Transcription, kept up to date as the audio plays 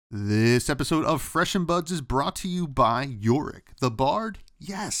This episode of Fresh and Buds is brought to you by Yorick the Bard.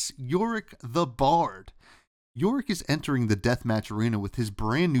 Yes, Yorick the Bard. Yorick is entering the deathmatch arena with his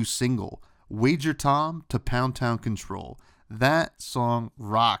brand new single, Wager Tom to Pound Town Control. That song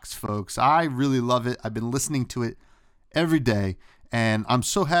rocks, folks. I really love it. I've been listening to it every day, and I'm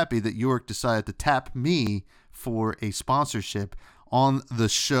so happy that Yorick decided to tap me for a sponsorship on the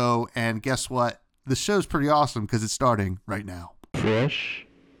show. And guess what? The show's pretty awesome because it's starting right now. Fresh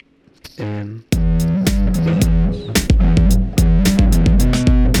and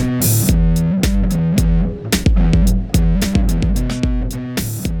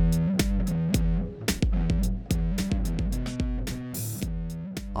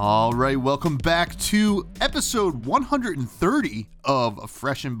All right, welcome back to episode 130 of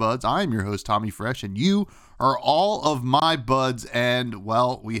Fresh and Buds. I'm your host, Tommy Fresh, and you are all of my buds. And,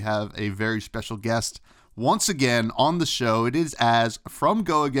 well, we have a very special guest once again on the show. It is Az from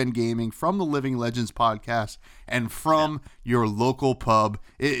Go Again Gaming, from the Living Legends podcast, and from your local pub.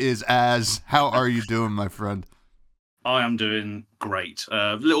 It is Az. How are you doing, my friend? I am doing great.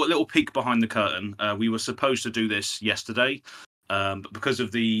 Little peek behind the curtain. We were supposed to do this yesterday. But because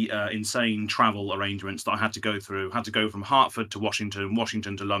of the insane travel arrangements that I had to go through, had to go from Hartford to Washington,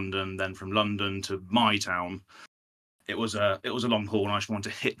 Washington to London, then from London to my town. It was a long haul, and I just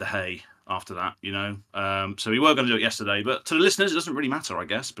wanted to hit the hay after that, you know. So we were going to do it yesterday, but to the listeners, it doesn't really matter, I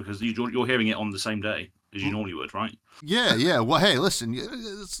guess, because you're hearing it on the same day as you normally would, right? Yeah. Well, hey, listen,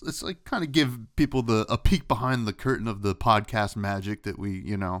 it's like kind of give people a peek behind the curtain of the podcast magic that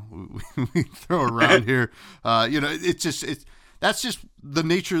we throw around here. That's just the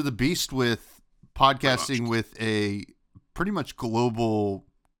nature of the beast with podcasting with a pretty much global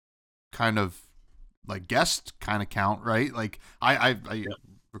kind of like guest kind of count, right? Like I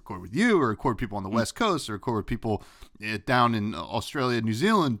record with you, or record people on the West Coast, or record with people down in Australia, New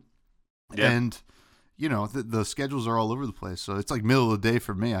Zealand, and the schedules are all over the place. So it's like middle of the day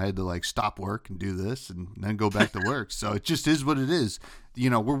for me. I had to like stop work and do this and then go back to work. So it just is what it is.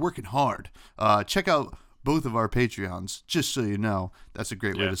 We're working hard. Check out both of our Patreons, just so you know. That's a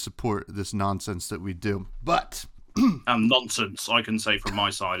great way to support this nonsense that we do. But nonsense, I can say from my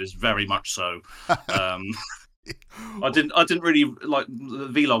side, is very much so. I didn't really like the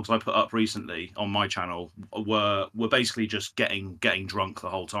vlogs I put up recently on my channel were basically just getting drunk the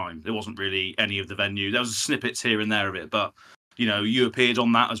whole time. There wasn't really any of the venue. There was snippets here and there of it, but you appeared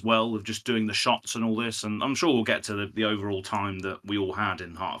on that as well, of just doing the shots and all this. And I'm sure we'll get to the overall time that we all had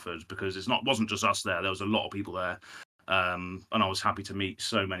in Hartford, because wasn't just us there. There was a lot of people there, and I was happy to meet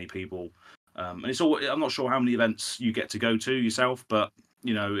so many people. And I'm not sure how many events you get to go to yourself, but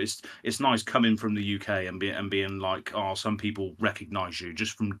it's nice coming from the UK and being like, oh, some people recognise you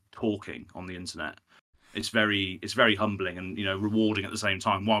just from talking on the internet. It's very humbling and rewarding at the same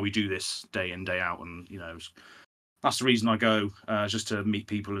time, while we do this day in, day out. And that's the reason I go, just to meet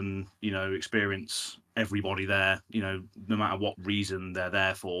people and experience everybody there. No matter what reason they're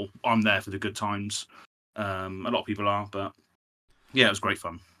there for. I'm there for the good times. A lot of people are, but yeah, it was great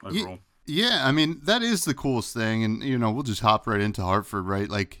fun overall. Yeah, I mean, that is the coolest thing, and we'll just hop right into Hartford, right?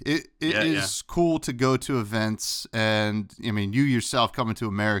 Like it is cool to go to events, and I mean, you yourself coming to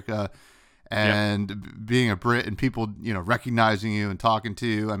America and being a Brit, and people recognizing you and talking to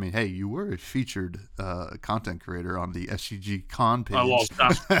you. I mean, hey, you were a featured content creator on the SCG Con page. I was.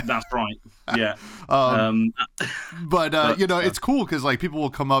 That's right. Yeah. But it's cool because like people will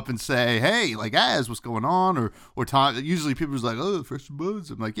come up and say, "Hey, like Az, what's going on?" Or Tom. Usually people are like, "Oh, Fresh and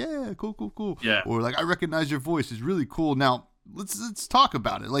Buds." I'm like, "Yeah, cool." Yeah. Or like, "I recognize your voice. It's really cool." Now let's talk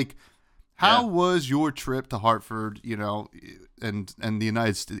about it. Like, how was your trip to Hartford? And the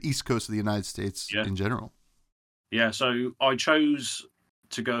United States, East Coast of the United States in general. Yeah. So I chose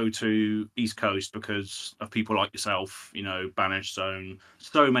to go to East Coast because of people like yourself, Banished Zone,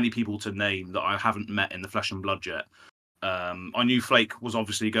 so many people to name that I haven't met in the flesh and blood yet. I knew Flake was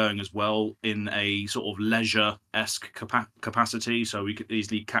obviously going as well in a sort of leisure-esque capacity, so we could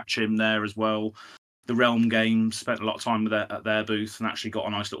easily catch him there as well. The Realm Games, spent a lot of time at their booth and actually got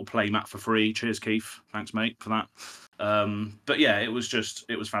a nice little play mat for free. Cheers, Keith. Thanks, mate, for that. But yeah, it was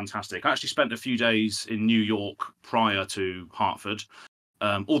fantastic. I actually spent a few days in New York prior to Hartford.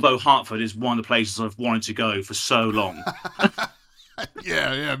 Although Hartford is one of the places I've wanted to go for so long.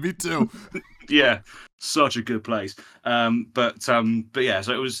 Yeah, me too. Yeah, such a good place. But yeah,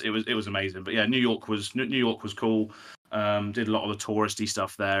 so it was amazing. But yeah, New York was cool. Did a lot of the touristy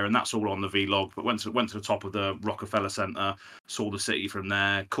stuff there, and that's all on the vlog. But went to the top of the Rockefeller Center, saw the city from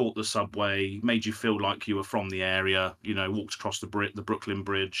there, caught the subway, made you feel like you were from the area. Walked across the Brooklyn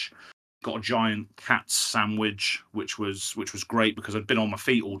Bridge. got a giant Katz sandwich, which was great because I'd been on my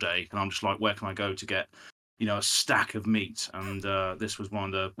feet all day, and I'm just like, where can I go to get, a stack of meat? And this was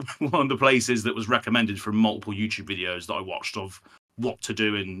one of the places that was recommended from multiple YouTube videos that I watched of what to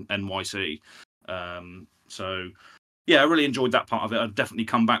do in NYC. So yeah, I really enjoyed that part of it. I'd definitely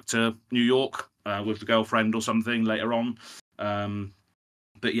come back to New York with the girlfriend or something later on.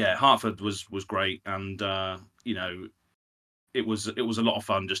 But yeah, Hartford was great, and it was a lot of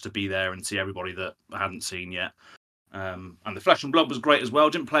fun just to be there and see everybody that I hadn't seen yet. And the Flesh and Blood was great as well.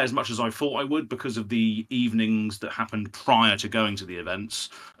 Didn't play as much as I thought I would because of the evenings that happened prior to going to the events.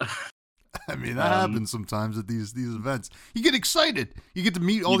 I mean, that happens sometimes at these events. You get excited. You get to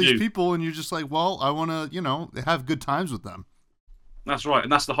meet all these people, and you're just like, well, I want to, have good times with them. That's right,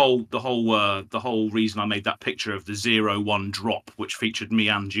 and that's the whole reason I made that picture of the 0-1 drop, which featured me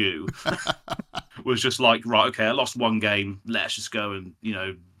and you. Was just like, right, okay, I lost one game. Let's just go and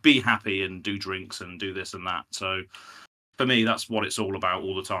be happy and do drinks and do this and that. So for me, that's what it's all about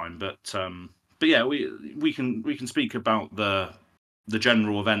all the time. But yeah, we can speak about the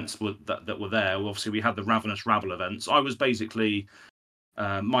general events that were there. Obviously, we had the Ravenous Rabble events. I was basically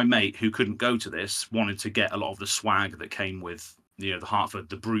my mate who couldn't go to this wanted to get a lot of the swag that came with the Hartford,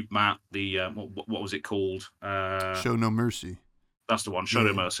 the Brute mat, the what was it called? Show No Mercy. That's the one. Show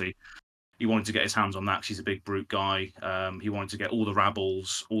No Mercy. He wanted to get his hands on that because he's a big Brute guy. He wanted to get all the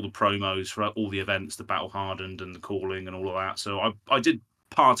Rabbles, all the promos for all the events, the Battle Hardened and the Calling and all of that. So I did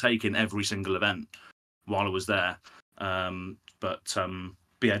partake in every single event while I was there. But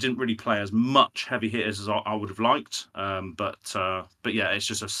yeah, I didn't really play as much heavy hitters as I would have liked. But yeah, it's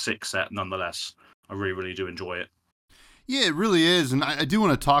just a sick set nonetheless. I really, really do enjoy it. Yeah, it really is, and I do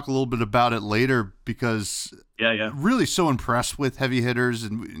want to talk a little bit about it later because really so impressed with heavy hitters,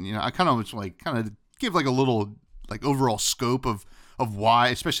 and I kind of give like a little like overall scope of why,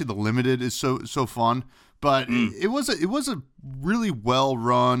 especially the limited is so fun. But it was a really well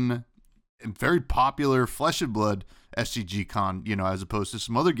run and very popular Flesh and Blood SCG Con, as opposed to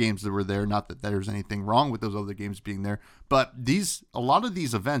some other games that were there. Not that there's anything wrong with those other games being there, but a lot of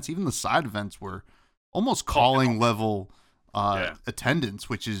these events, even the side events, were almost calling level attendance,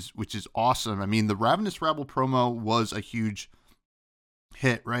 which is awesome. I mean, the Ravenous Rabble promo was a huge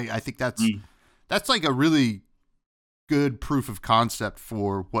hit, right? I think that's like a really good proof of concept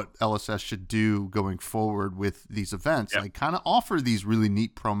for what LSS should do going forward with these events. Like, kind of offer these really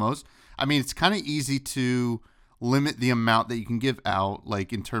neat promos. I mean, it's kind of easy to limit the amount that you can give out,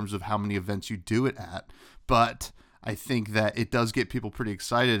 like in terms of how many events you do it at, but I think that it does get people pretty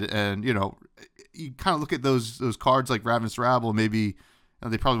excited, and you kind of look at those cards like Ravenous Rabble. Maybe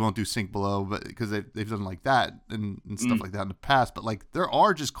they probably won't do Sink Below, but because they've done like that and stuff like that in the past. But like there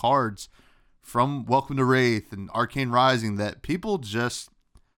are just cards from Welcome to Wraith and Arcane Rising that people just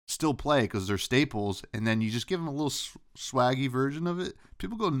still play because they're staples, and then you just give them a little swaggy version of it.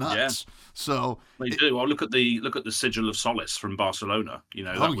 People go nuts. Yeah. So they do. Well, look at the Sigil of Solace from Barcelona.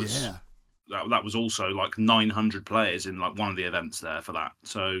 That was also like 900 players in like one of the events there for that.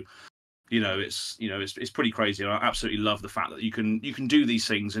 So, it's pretty crazy. I absolutely love the fact that you can do these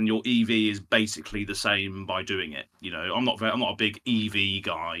things and your EV is basically the same by doing it. I'm not a big EV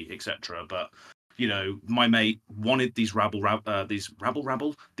guy, etc. But my mate wanted these Ravenous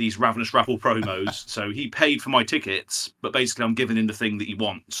Rabble promos, so he paid for my tickets. But basically, I'm giving him the thing that he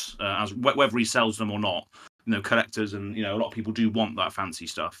wants, as whether he sells them or not. Collectors and a lot of people do want that fancy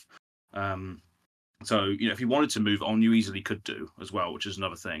stuff. So if you wanted to move on, you easily could do as well, which is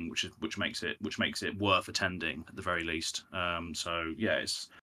another thing, which makes it worth attending at the very least. So yeah,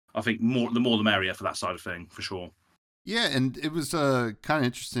 I think the more the merrier for that side of thing, for sure. Yeah, and it was kind of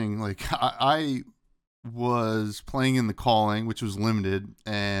interesting. Like I was playing in the Calling, which was limited,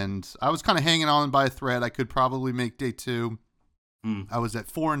 and I was kind of hanging on by a thread. I could probably make day 2. I was at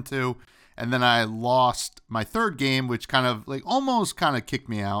 4-2. And then I lost my third game, which kind of like almost kind of kicked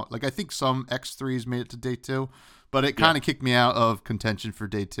me out. Like I think some X3s made it to day 2, but it kind of kicked me out of contention for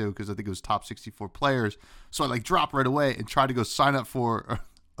day 2 because I think it was top 64 players. So I like dropped right away and tried to go sign up for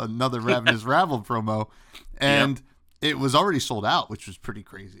another Ravenous Rabble promo, and it was already sold out, which was pretty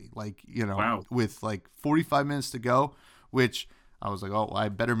crazy. Like with like 45 minutes to go, which I was like, I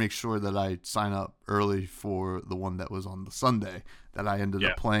better make sure that I sign up early for the one that was on the Sunday that I ended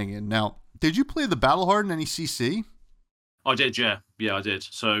up playing in. Now, did you play the Battle Hardened any CC? I did, yeah, I did.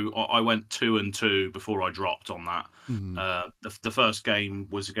 So I went 2-2 before I dropped on that. The first game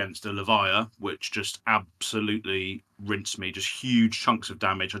was against a Levia, which just absolutely rinsed me, just huge chunks of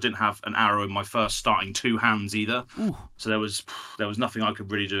damage. I didn't have an arrow in my first starting 2 hands either. Ooh. So there was nothing I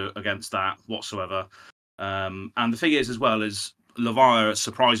could really do against that whatsoever. And the thing is, as well, is Levia,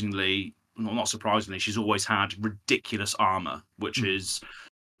 surprisingly, not surprisingly, she's always had ridiculous armor, which is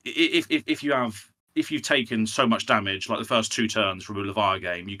if you've taken so much damage, like the first 2 turns from a Levia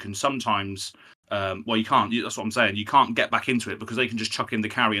game, you can sometimes. Well, you can't. That's what I'm saying. You can't get back into it because they can just chuck in the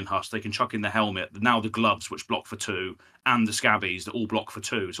carrion husk. They can chuck in the helmet. Now the gloves, which block for 2, and the scabbies that all block for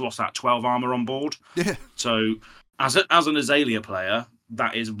 2. So what's that? 12 armor on board. Yeah. So as an Azalea player,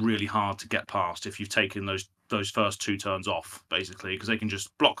 that is really hard to get past if you've taken those first 2 turns off, basically, because they can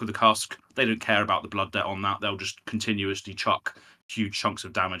just block with the husk. They don't care about the blood debt on that. They'll just continuously chuck huge chunks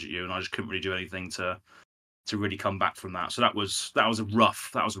of damage at you, and I just couldn't really do anything to really come back from that. So that was a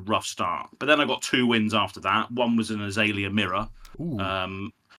rough start. But then I got 2 wins after that. One was an Azalea mirror.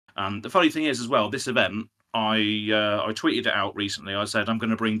 And the funny thing is as well, this event, I tweeted it out recently. I said I'm going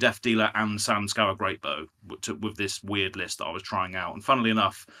to bring Death Dealer and Sandscour Greatbow with this weird list that I was trying out. And funnily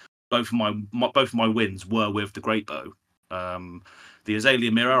enough, both of my wins were with the Greatbow. The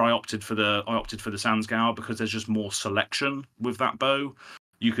Azalea mirror, I opted for the Sandscour because there's just more selection with that bow.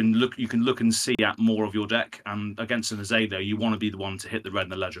 You can look and see at more of your deck, and against an Azalea, you want to be the one to hit the red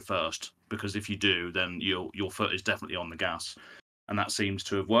and the ledger first, because if you do, then your foot is definitely on the gas, and that seems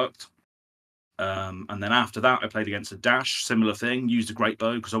to have worked. And then after that, I played against a Dash, similar thing. Used a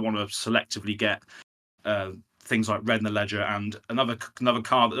Greatbow because I want to selectively get things like red in the ledger, and another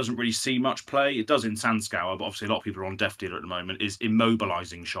card that doesn't really see much play. It does in Sandscour, but obviously a lot of people are on Death Dealer at the moment. Is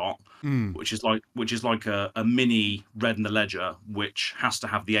Immobilizing Shot, which is like a mini red in the ledger, which has to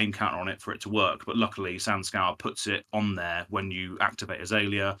have the aim counter on it for it to work. But luckily, Sandscour puts it on there when you activate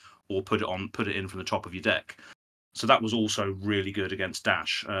Azalea or put it in from the top of your deck. So that was also really good against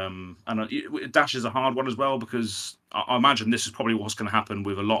Dash. And Dash is a hard one as well, because I imagine this is probably what's going to happen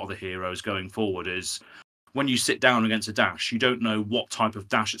with a lot of the heroes going forward. Is when you sit down against a Dash, you don't know what type of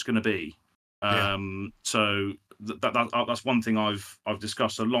Dash it's going to be. So that's one thing I've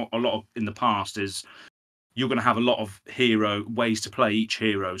discussed a lot in the past, is you're going to have a lot of hero ways to play each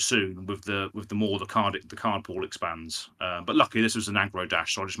hero soon with the more the card pool expands. But luckily this was an aggro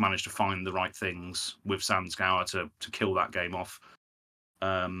Dash, so I just managed to find the right things with Sandscour to kill that game off.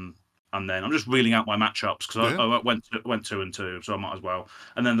 And then I'm just reeling out my matchups because I went 2-2, so I might as well.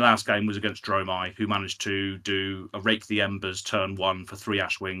 And then the last game was against Dromai, who managed to do a Rake the Embers turn 1 for 3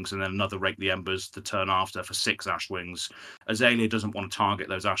 Ash Wings, and then another Rake the Embers the turn after for 6 Ash Wings. Azalea doesn't want to target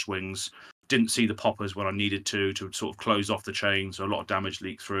those Ash Wings. Didn't see the poppers when I needed to sort of close off the chain, so a lot of damage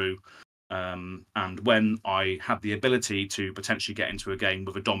leaked through. And when I had the ability to potentially get into a game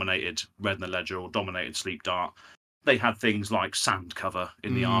with a dominated Red in the Ledger or dominated Sleep Dart, they had things like Sand Cover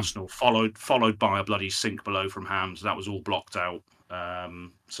in the arsenal, followed by a bloody Sink Below from hand. So that was all blocked out.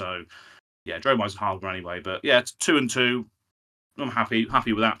 So yeah, Dromai's a hard one anyway. But yeah, it's 2-2. I'm happy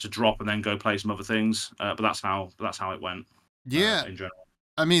with that to drop and then go play some other things. But that's how it went. Yeah. In general.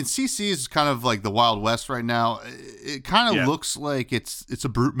 I mean, CC is kind of like the Wild West right now. It kind of looks like it's a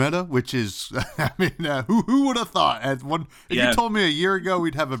brute meta, which is, I mean, who would have thought? If you told me a year ago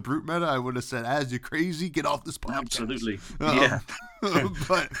we'd have a brute meta, I would have said, "As you crazy, get off this podcast." Absolutely, yeah.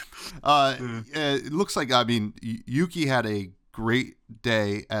 But it looks like, I mean, Yuki had a great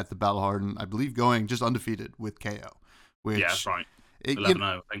day at the Battle Hardened, I believe, going just undefeated with KO. Which, yeah, that's right. 11-0,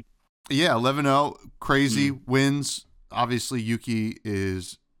 I think. Yeah, 11-0, crazy wins. Obviously, Yuki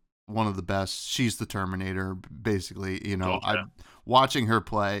is one of the best. She's the Terminator, basically. You know, watching her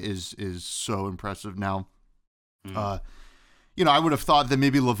play is so impressive. Now, you know, I would have thought that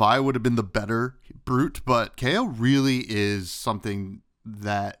maybe Levi would have been the better brute, but KO really is something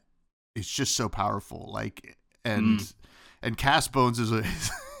that is just so powerful. Like, and Cast Bones is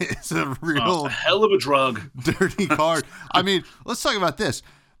a real a hell of a drug, dirty card. I mean, let's talk about this.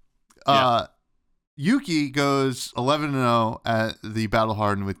 Yuki goes 11-0 at the Battle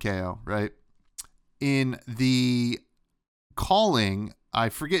Hardened with KO, right? In the calling, I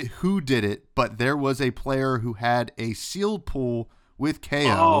forget who did it, but there was a player who had a sealed pool with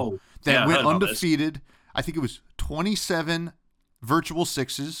KO that went undefeated. I think it was 27 virtual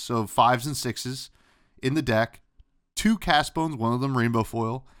 6s, so 5s and 6s in the deck, 2 Cast Bones, one of them rainbow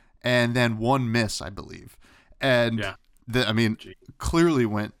foil, and then 1 miss, I believe. And I mean, clearly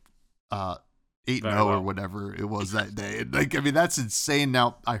went 8-0 or whatever it was that day. Like, I mean, that's insane.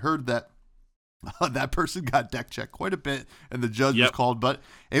 Now, I heard that that person got deck checked quite a bit, and the judge was called, but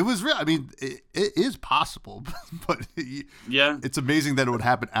it was real. I mean, it is possible, but it's amazing that it would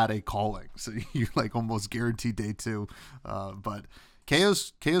happen at a calling. So you like almost guarantee day 2. But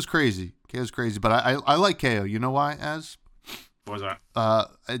KO's crazy. KO's crazy, but I like KO. You know why? What was that?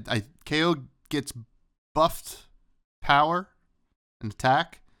 KO gets buffed power and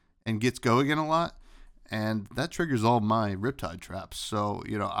attack, and gets go again a lot, and that triggers all my Riptide traps. So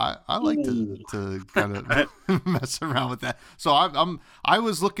I like to kind of mess around with that. So I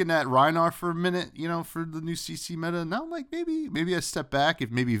was looking at Rhinar for a minute, for the new CC meta. Now I'm like, maybe I step back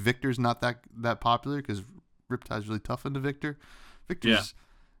if maybe Victor's not that popular, because Riptide's really tough into Victor. Victor's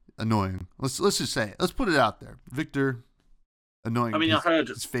annoying. Let's just say it. Let's put it out there. Victor, annoying. I mean, I heard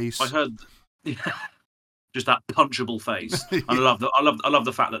his face. Just that punchable face. And I love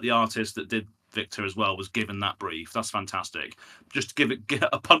the fact that the artist that did Victor as well was given that brief. That's fantastic. Just get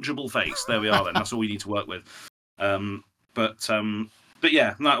a punchable face. There we are. Then that's all we need to work with. But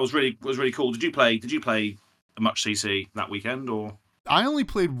yeah, that was really cool. Did you play much CC that weekend, or? I only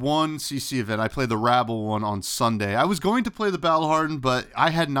played one CC event. I played the Rabble one on Sunday. I was going to play the Battle Hardened, but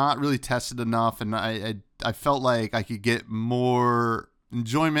I had not really tested enough, and I felt like I could get more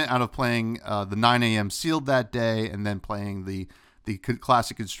enjoyment out of playing the 9 a.m. sealed that day, and then playing the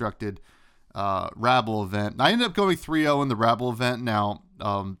classic constructed Rabble event. And I ended up going 3-0 in the Rabble event. Now,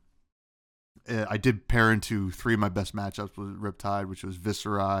 I did pair into 3 of my best matchups with Riptide, which was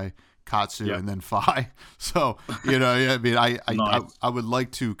Viserai, Katsu, and then Fi. So, I mean, nice. I would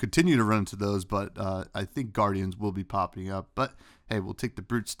like to continue to run into those, but I think Guardians will be popping up. But hey, we'll take the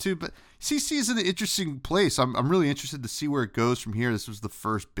Brutes too. But CC is an interesting place. I'm really interested to see where it goes from here. This was the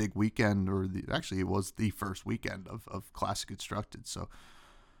first big weekend, actually it was the first weekend of Classic Constructed. So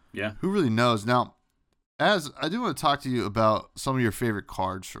yeah, who really knows? Now, as I do want to talk to you about some of your favorite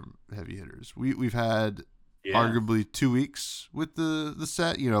cards from Heavy Hitters. We've had arguably 2 weeks with the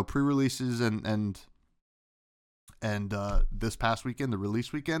set, pre-releases and this past weekend, the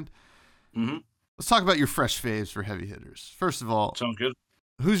release weekend. Mm-hmm. Let's talk about your fresh faves for Heavy Hitters. First of all, sounds good.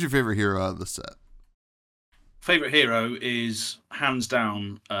 Who's your favorite hero out of the set? Favorite hero is hands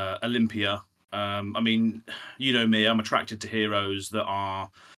down Olympia. I mean, you know me, I'm attracted to heroes that are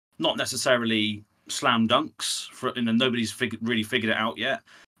not necessarily slam dunks, and nobody's really figured it out yet.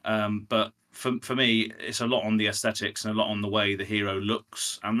 But for me, it's a lot on the aesthetics and a lot on the way the hero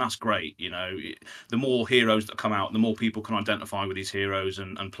looks, and that's great. The more heroes that come out, the more people can identify with these heroes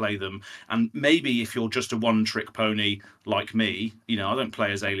and play them. And maybe if you're just a one-trick pony like me, I don't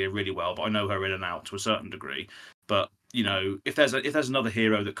play Azalea really well, but I know her in and out to a certain degree. But if there's another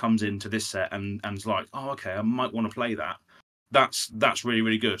hero that comes into this set and is like, oh, okay, I might want to play that. That's really,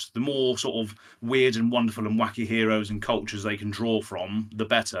 really good. The more sort of weird and wonderful and wacky heroes and cultures they can draw from, the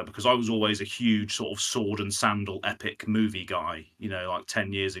better, because I was always a huge sort of sword and sandal epic movie guy, like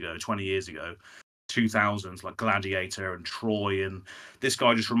 10 years ago, 20 years ago, 2000s, like Gladiator and Troy. And this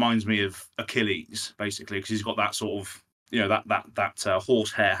guy just reminds me of Achilles, basically, because he's got that sort of, that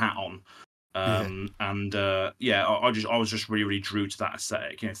horsehair hat on. I was just really, really drew to that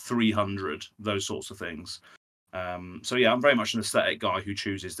aesthetic, 300, those sorts of things. So yeah, I'm very much an aesthetic guy who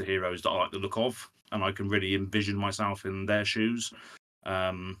chooses the heroes that I like the look of, and I can really envision myself in their shoes.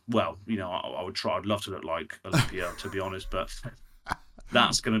 I would try. I'd love to look like Olympia, to be honest, but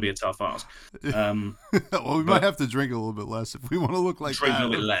that's going to be a tough ask. Well, we might have to drink a little bit less if we want to look like drink that. a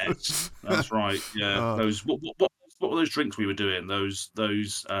little bit less. That's right. Yeah. Those what were those drinks we were doing? Those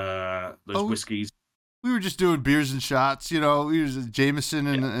whiskeys. We were just doing beers and shots. We were Jameson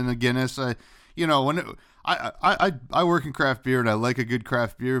and a Guinness. I work in craft beer and I like a good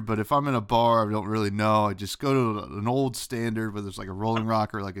craft beer, but if I'm in a bar, I don't really know. I just go to an old standard, whether it's like a Rolling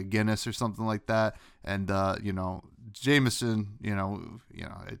Rock or like a Guinness or something like that. And, Jameson,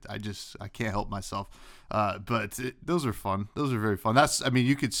 I can't help myself. But those are fun. Those are very fun.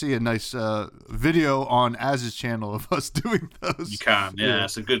 You could see a nice video on Az's channel of us doing those. You can, yeah.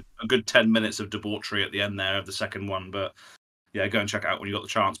 It's a good 10 minutes of debauchery at the end there of the second one, but yeah, go and check it out when you got the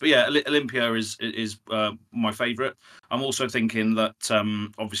chance. But yeah, Olympia is my favourite. I'm also thinking that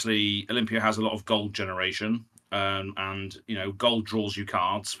obviously Olympia has a lot of gold generation, and gold draws you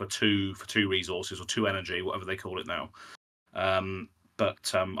cards for two resources or 2 energy, whatever they call it now.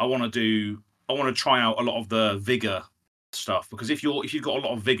 But I want to try out a lot of the vigor stuff, because if you've got a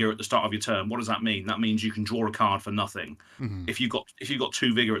lot of vigor at the start of your turn, what does that mean? That means you can draw a card for nothing. Mm-hmm. If you've got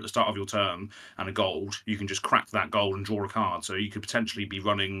 2 vigor at the start of your turn and a gold, you can just crack that gold and draw a card. So you could potentially be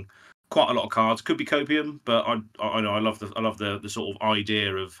running quite a lot of cards. Could be copium, but I know I love the sort of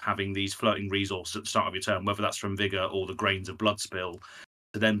idea of having these floating resources at the start of your turn, whether that's from vigor or the grains of blood spill,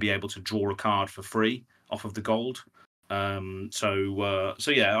 to then be able to draw a card for free off of the gold. So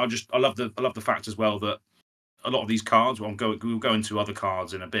yeah, I love the fact as well that a lot of these cards, we'll go into other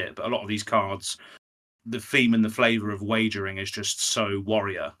cards in a bit, but a lot of these cards, the theme and the flavour of wagering is just so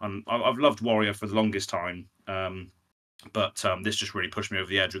warrior. And I've loved warrior for the longest time, but this just really pushed me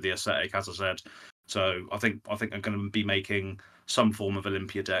over the edge with the aesthetic, as I said. So I think I'm going to be making some form of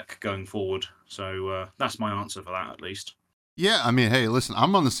Olympia deck going forward. So that's my answer for that, at least. Yeah, I mean, hey, listen,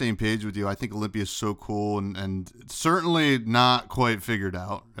 I'm on the same page with you. I think Olympia is so cool and certainly not quite figured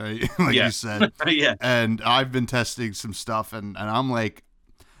out, right? Like Yeah. you said. Yeah. And I've been testing some stuff and I'm like,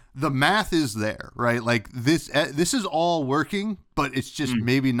 the math is there, right? Like this is all working, but it's just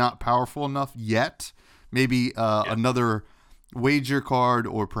maybe not powerful enough yet. Maybe another wager card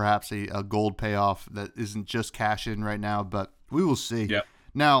or perhaps a gold payoff that isn't just cash in right now, but we will see. Yeah.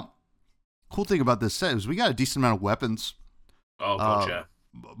 Now, cool thing about this set is we got a decent amount of weapons. Oh, God, yeah.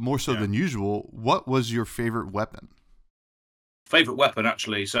 More so than usual. What was your favorite weapon? Favorite weapon,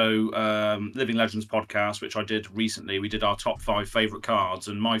 actually. So, Living Legends podcast, which I did recently, we did our top 5 favorite cards,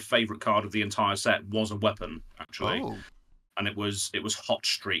 and my favorite card of the entire set was a weapon, actually, and it was Hot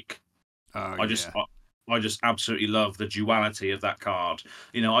Streak. I just absolutely love the duality of that card.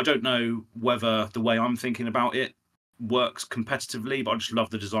 You know, I don't know whether the way I'm thinking about it works competitively, but I just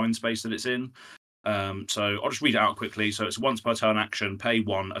love the design space that it's in. So I'll just read it out quickly. So it's once per turn action, pay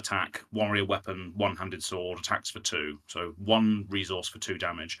 1, attack, warrior weapon, one-handed sword, attacks for 2. So 1 resource for 2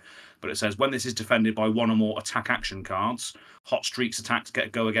 damage. But it says when this is defended by 1 or more attack action cards, Hot Streak's attacks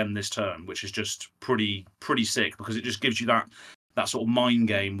get go again this turn, which is just pretty sick because it just gives you that sort of mind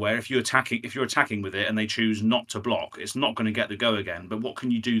game where if you're attacking with it and they choose not to block, it's not going to get the go again. But what can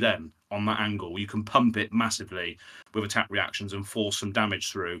you do then on that angle? You can pump it massively with attack reactions and force some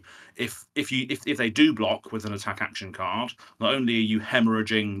damage through. If they do block with an attack action card, not only are you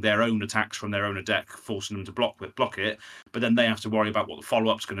hemorrhaging their own attacks from their own deck, forcing them to block it, but then they have to worry about what the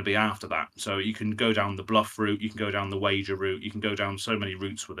follow-up's going to be after that. So you can go down the bluff route, you can go down the wager route, you can go down so many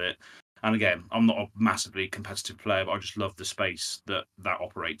routes with it. And again, I'm not a massively competitive player, but I just love the space that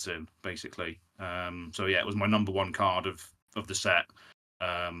operates in, basically. So yeah, it was my number 1 card of the set.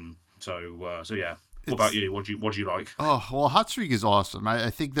 So yeah. What about you? What do you like? Oh, well, Hot Streak is awesome. I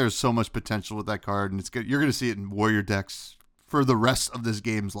think there's so much potential with that card, and it's good. You're going to see it in Warrior decks for the rest of this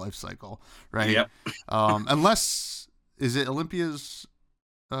game's life cycle, right? Yep. Unless, is it Olympia's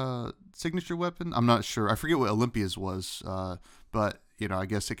signature weapon? I'm not sure. I forget what Olympia's was, but you know, I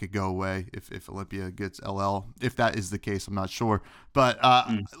guess it could go away if Olympia gets LL. If that is the case, I'm not sure. But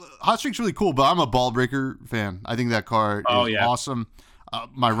Hot Streak's really cool, but I'm a Ball Breaker fan. I think that card is awesome.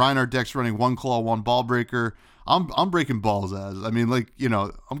 My Reinhardt deck's running 1 Claw, 1 Ball Breaker. I'm breaking balls as. I mean, like, you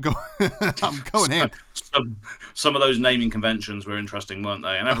know, I'm going ham. Some of those naming conventions were interesting, weren't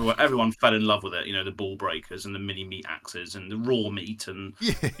they? And everyone fell in love with it. You know, the Ball Breakers and the mini meat axes and the raw meat and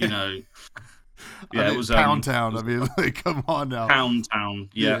you know. Yeah, it was Pound Town. I mean, like, come on now. Pound Town.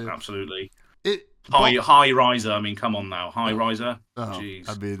 Yeah. Absolutely. High Riser. I mean, come on now. High Riser. Jeez.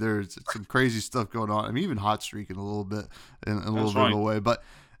 I mean, there's some crazy stuff going on. I mean, even Hot Streak in a little bit, of a way. But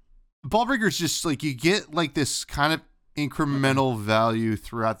Ball Breaker is just like you get like this kind of incremental value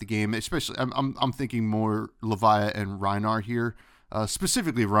throughout the game. Especially, I'm thinking more Levia and Reinhardt here,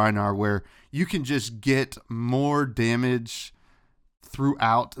 specifically Reinhardt, where you can just get more damage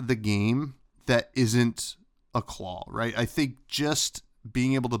throughout the game that isn't a claw, right? I think just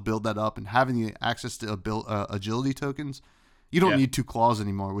being able to build that up and having the access to agility tokens, you don't need 2 claws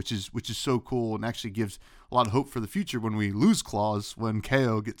anymore, which is so cool and actually gives a lot of hope for the future when we lose claws when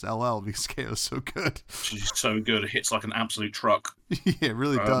KO gets LL because KO is so good. She's so good. It hits like an absolute truck. Yeah, it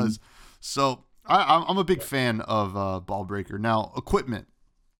really does. So I'm a big fan of Ball Breaker. Now, equipment.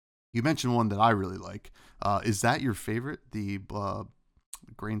 You mentioned one that I really like. Is that your favorite? The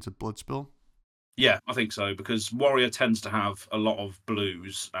Grains of Bloodspill? Yeah, I think so, because Warrior tends to have a lot of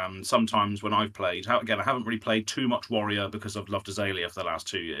blues. Sometimes when I've played, again, I haven't really played too much Warrior because I've loved Azalea for the last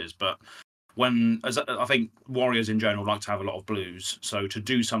 2 years, but I think Warriors in general like to have a lot of blues. So to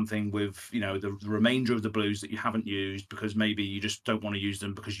do something with, you know, the remainder of the blues that you haven't used because maybe you just don't want to use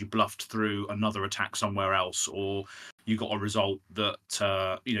them because you bluffed through another attack somewhere else, or you got a result that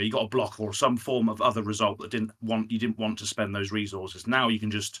you got a block or some form of other result that you didn't want to spend those resources. Now you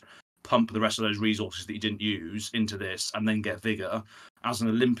can just pump the rest of those resources that you didn't use into this and then get vigor. As an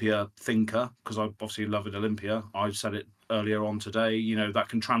Olympia thinker, because I obviously love an Olympia, I've said it earlier on today, you know, that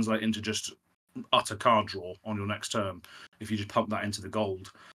can translate into just utter card draw on your next turn if you just pump that into the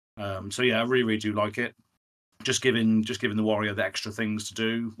gold. So yeah, I really, really do like it. Just giving the Warrior the extra things to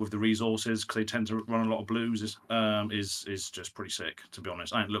do with the resources, because they tend to run a lot of blues, is just pretty sick, to be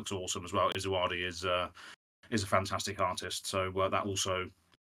honest. And it looks awesome as well. Izuwadi is a fantastic artist, so that also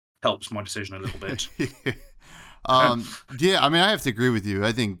helps my decision a little bit. Yeah, I mean, I have to agree with you.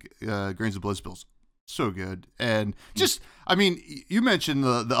 I think Grains of Bloodspill's so good. And just, I mean, you mentioned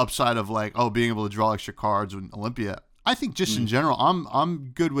the upside of like, being able to draw extra cards with Olympia. I think just in general,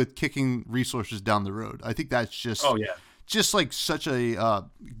 I'm good with kicking resources down the road. I think that's just just like such a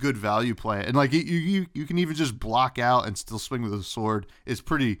good value play, and like you can even just block out and still swing with a sword. It's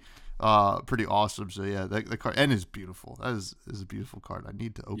pretty awesome. So yeah, the card and is beautiful. That is a beautiful card. I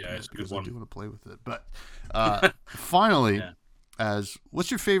need to open it because I do want to play with it. But finally, as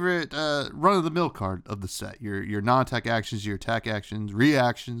what's your favorite run of the mill card of the set? Your non-attack actions, your attack actions,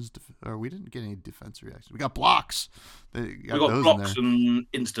 reactions. Or we didn't get any defense reactions. We got blocks. We got blocks and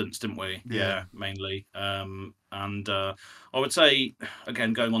instants, didn't we? Yeah, mainly. And I would say,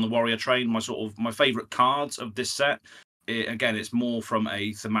 again, going on the warrior train, my favorite cards of this set. Again, it's more from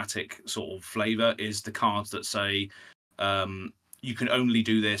a thematic sort of flavor. Is the cards that say you can only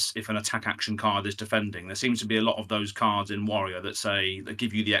do this if an attack action card is defending. There seems to be a lot of those cards in Warrior that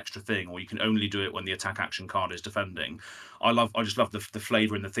give you the extra thing, or you can only do it when the attack action card is defending. I just love the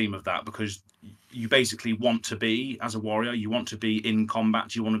flavor and the theme of that, because you basically want to be, as a warrior, you want to be in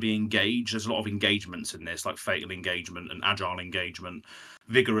combat. You want to be engaged. There's a lot of engagements in this, like fatal engagement and agile engagement,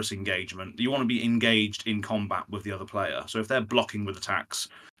 vigorous engagement. You want to be engaged in combat with the other player. So if they're blocking with attacks,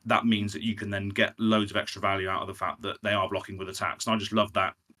 that means that you can then get loads of extra value out of the fact that they are blocking with attacks. And I just love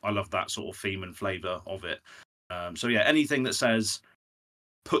that. I love that sort of theme and flavor of it. So yeah, anything that says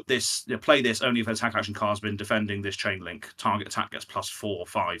play this only if an attack action card's been defending this chain link. Target attack gets +4,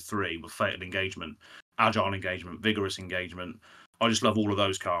 5, 3 with fatal engagement, agile engagement, vigorous engagement. I just love all of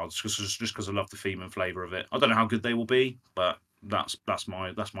those cards just because I love the theme and flavor of it. I don't know how good they will be, but that's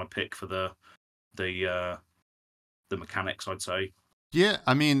my pick for the mechanics, I'd say. Yeah,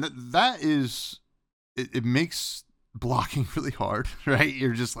 I mean that is it makes blocking really hard, right?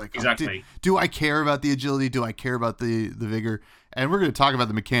 You're just like, exactly. Do I care about the agility? Do I care about the vigor? And we're going to talk about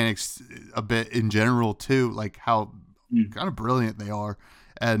the mechanics a bit in general too, like how kind of brilliant they are,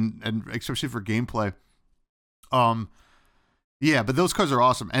 and especially for gameplay. Yeah, but those cards are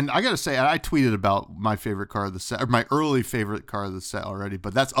awesome. And I got to say, I tweeted about my favorite card of the set, or my early favorite card of the set already,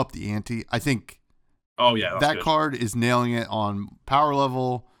 but that's up the ante. I think that good. card is nailing it on power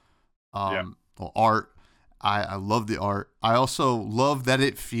level, well, art. I love the art. I also love that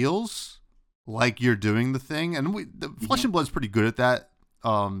it feels like you're doing the thing, and Flesh and Blood's pretty good at that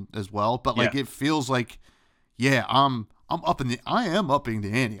as well. But like it feels like, I am upping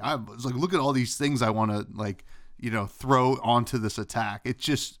the ante. I was like, look at all these things I want to throw onto this attack. It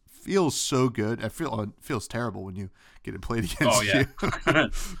just feels so good. It feels terrible when you get it played against you.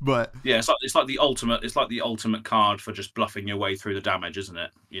 But yeah, it's like the ultimate card for just bluffing your way through the damage, isn't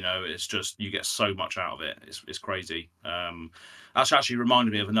it? It's just, you get so much out of it. It's crazy. That's actually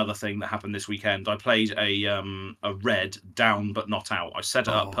reminded me of another thing that happened this weekend. I played a red down but not out. I set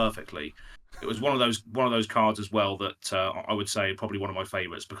it up perfectly. It was one of those cards as well that I would say probably one of my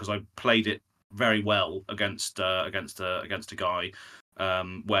favorites, because I played it very well against a guy.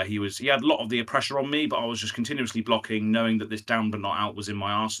 Where he had a lot of the pressure on me, but I was just continuously blocking, knowing that this down but not out was in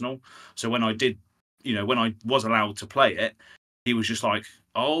my arsenal. So when I did, when I was allowed to play it, he was just like,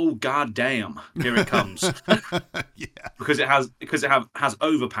 "Oh god damn, here it comes!" because it has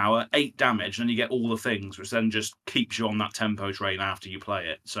overpower, 8 damage, and then you get all the things, which then just keeps you on that tempo train after you play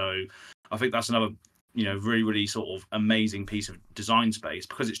it. So I think that's another really, really sort of amazing piece of design space,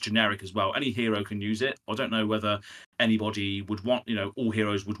 because it's generic as well. Any hero can use it. I don't know whether anybody would want, all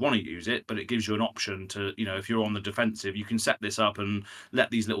heroes would want to use it, but it gives you an option to, if you're on the defensive, you can set this up and let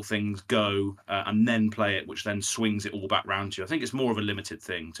these little things go and then play it, which then swings it all back round to you. I think it's more of a limited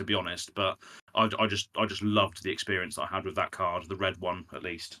thing, to be honest, but I just loved the experience that I had with that card, the red one at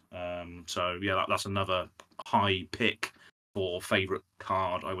least. So yeah, that's another high pick for favorite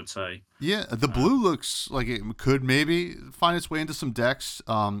card, I would say. Yeah, the blue looks like it could maybe find its way into some decks.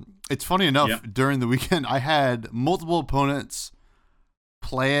 It's funny enough, during the weekend, I had multiple opponents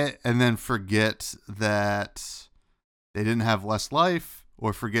play it and then forget that they didn't have less life,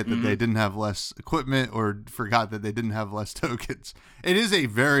 or forget that they didn't have less equipment, or forgot that they didn't have less tokens. It is a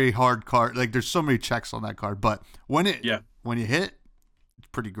very hard card. Like, there's so many checks on that card, but when you hit, it's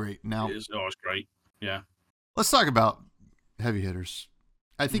pretty great. Now, it's great. Yeah. Let's talk about heavy hitters.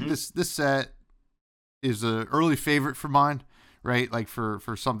 I think this set is an early favorite for mine, right? Like for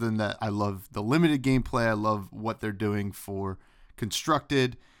something that I love the limited gameplay. I love what they're doing for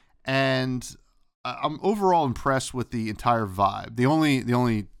Constructed, and I'm overall impressed with the entire vibe. The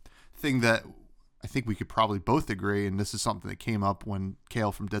only thing that I think we could probably both agree, and this is something that came up when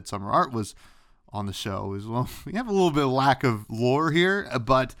Kale from Dead Summer Art was on the show, is, well, we have a little bit of lack of lore here,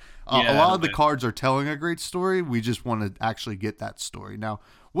 but a lot of the cards are telling a great story. We just want to actually get that story. Now,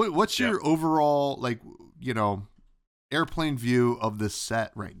 what's your overall, airplane view of this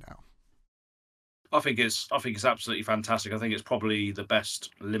set right now? I think it's absolutely fantastic. I think it's probably the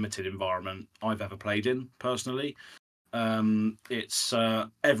best limited environment I've ever played in personally. It's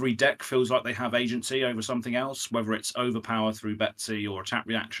every deck feels like they have agency over something else, whether it's overpower through Betsy or attack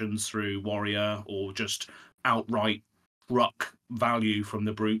reactions through Warrior or just outright ruck value from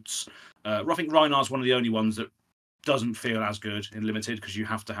the brutes. I think Reinhardt's one of the only ones that doesn't feel as good in limited because you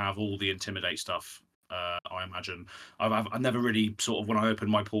have to have all the intimidate stuff. I imagine I never really sort of when I opened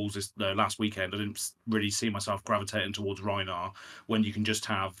my pools this last weekend, I didn't really see myself gravitating towards Reinhardt when you can just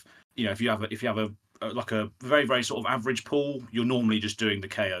have if you have a like a very very sort of average pool, you're normally just doing the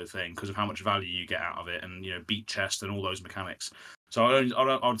KO thing because of how much value you get out of it and beat chest and all those mechanics. So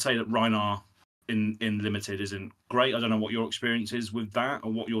I would say that Reinhardt in limited isn't great. I don't know what your experience is with that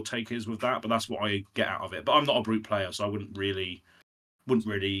or what your take is with that, but that's what I get out of it. But I'm not a brute player, so I wouldn't really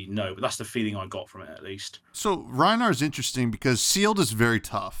know. But that's the feeling I got from it, at least. So Reinhardt is interesting because sealed is very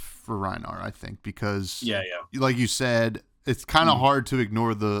tough for Reinhardt, I think, because like you said, it's kind of hard to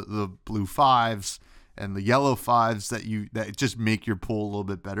ignore the blue fives and the yellow fives that just make your pool a little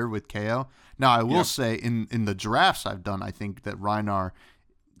bit better with KO. Now I will say in the drafts I've done, I think that Reinhardt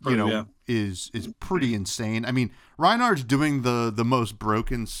is pretty insane. I mean, Reinhardt's doing the most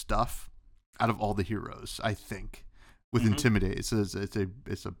broken stuff out of all the heroes, I think, with Intimidate.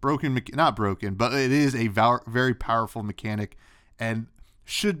 It's a broken, not broken, but it is a very powerful mechanic and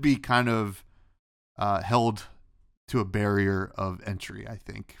should be kind of held to a barrier of entry, I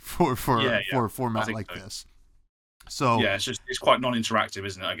think, for a format like this. So yeah, it's quite non-interactive,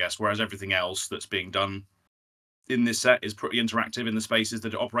 isn't it? I guess, whereas everything else that's being done in this set is pretty interactive in the spaces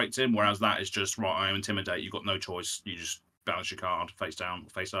that it operates in, whereas that is just right. I intimidate. You've got no choice. You just balance your card face down,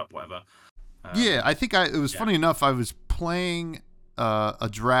 face up, whatever. I think it was funny enough. I was playing a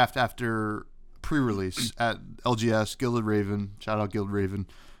draft after pre-release at LGS Gilded Raven. Shout out Gilded Raven.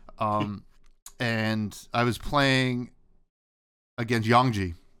 And I was playing against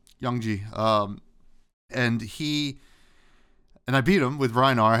Yangji, and I beat him with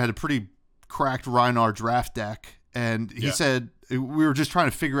Reinhardt. I had a pretty cracked Reinhardt draft deck, and he said we were just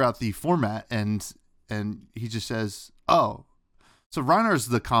trying to figure out the format, and he just says, "Oh, so Reinhardt's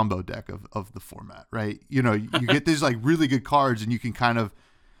the combo deck of the format, right? You get these like really good cards, and you can kind of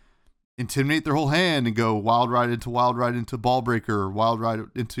intimidate their whole hand and go wild ride into ball breaker, or wild ride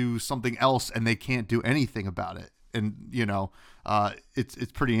into something else, and they can't do anything about it. And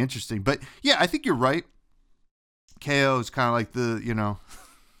it's pretty interesting. But yeah, I think you're right. KO is kind of like the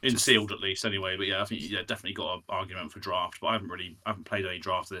in sealed at least anyway. But yeah, I think definitely got an argument for draft. But I haven't played any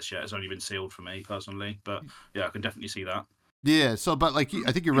draft of this yet. It's only been sealed for me personally. But yeah, I can definitely see that. Yeah. So, but I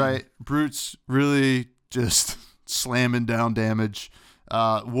think you're right. Brutes really just slamming down damage.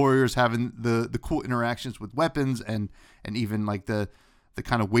 Warriors having the cool interactions with weapons and even like the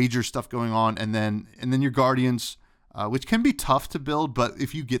kind of wager stuff going on, and then your Guardians, which can be tough to build, but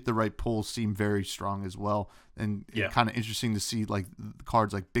if you get the right pulls, seem very strong as well, and kind of interesting to see like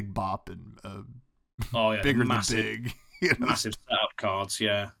cards like Big Bop and bigger than big, massive setup cards.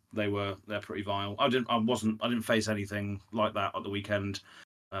 Yeah, they're pretty vile. I didn't face anything like that at the weekend.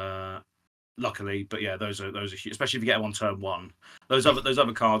 Luckily, but yeah, those are huge, especially if you get them on turn one. Those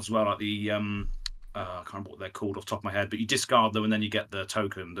other cards as well, like the I can't remember what they're called off the top of my head, but you discard them and then you get the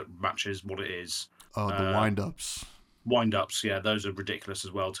token that matches what it is. Oh, the wind-ups. Wind-ups, yeah, those are ridiculous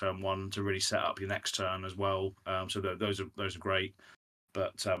as well. Turn one to really set up your next turn as well. So those are great.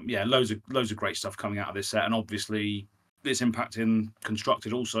 But yeah, loads of great stuff coming out of this set, and obviously it's impacting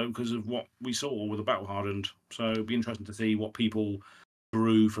Constructed also because of what we saw with the Battle Hardened. So it'll be interesting to see what people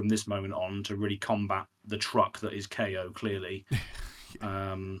brew from this moment on to really combat the truck that is KO clearly.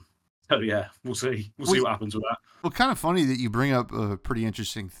 So yeah, we'll see what happens with that. Well, kind of funny that you bring up a pretty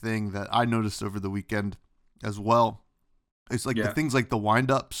interesting thing that I noticed over the weekend as well. It's like the things like the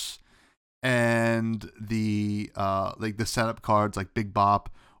wind-ups and the like the setup cards like Big Bop,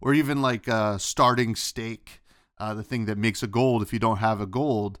 or even like starting stake, the thing that makes a gold if you don't have a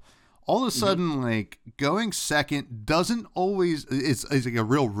gold. All of a sudden, like going second doesn't always it's like a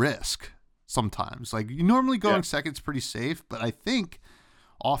real risk sometimes. Like you normally going second's pretty safe, but I think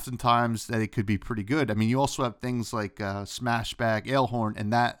oftentimes that it could be pretty good. I mean, you also have things like Smashback, Ailhorn,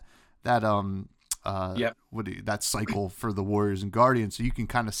 and that that cycle for the Warriors and Guardians, so you can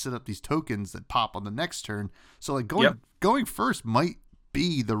kind of set up these tokens that pop on the next turn. So like going first might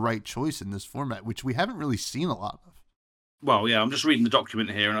be the right choice in this format, which we haven't really seen a lot of. Well, yeah, I'm just reading the document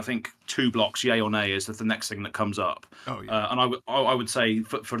here, and I think 2 blocks, yay or nay, is the next thing that comes up. Oh yeah. And I would say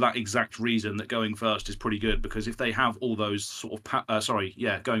for that exact reason that going first is pretty good, because if they have all those sort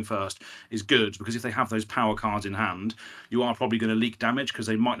of going first is good, because if they have those power cards in hand, you are probably going to leak damage because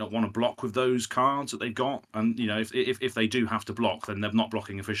they might not want to block with those cards that they've got, and if they do have to block, then they're not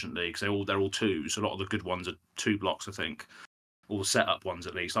blocking efficiently because they're all 2s. A lot of the good ones are 2 blocks, I think. All the setup ones,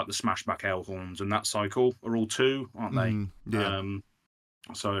 at least, like the Smashback Elhorns and that cycle, are all 2, aren't they? Yeah.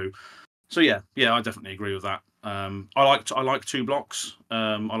 So yeah, I definitely agree with that. I like 2 blocks.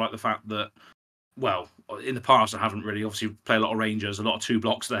 I like the fact that, well, in the past I haven't really obviously played a lot of Rangers, a lot of 2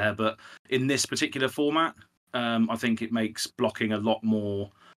 blocks there, but in this particular format, I think it makes blocking a lot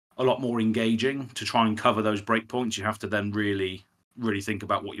more engaging. To try and cover those breakpoints, you have to then really think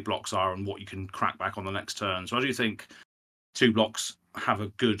about what your blocks are and what you can crack back on the next turn. So I do think 2 blocks have a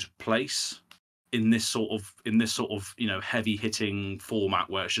good place in this sort of heavy hitting format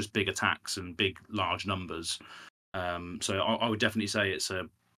where it's just big attacks and big large numbers. So I would definitely say it's a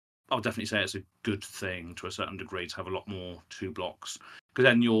good thing to a certain degree to have a lot more 2 blocks, because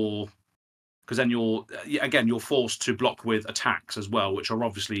then you're forced to block with attacks as well, which are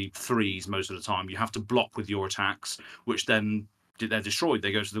obviously 3s most of the time. You have to block with your attacks, which then they're destroyed.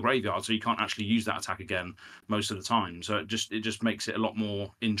 They go to the graveyard, so you can't actually use that attack again most of the time. So it just makes it a lot more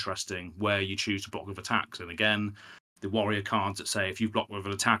interesting where you choose to block with attacks. And again, the warrior cards that say if you block with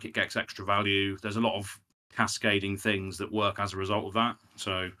an attack, it gets extra value. There's a lot of cascading things that work as a result of that.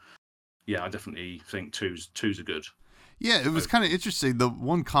 So yeah, I definitely think twos are good. Yeah, it was kind of interesting. The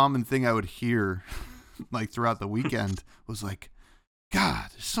one common thing I would hear, like throughout the weekend, was like, "God,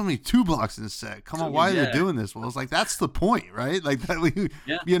 there's so many 2 blocks in this set. Come on, why are they doing this?" Well, it's like that's the point, right? Like that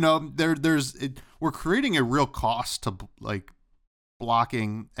we're creating a real cost to like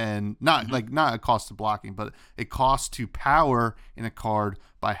blocking, and not a cost to blocking, but a cost to power in a card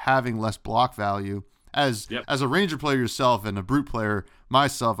by having less block value. As a Ranger player yourself and a Brute player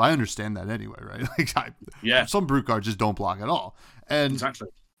myself, I understand that anyway, right? Like some Brute cards just don't block at all, and exactly,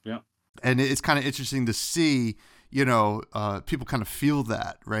 and it's kind of interesting to see. People kind of feel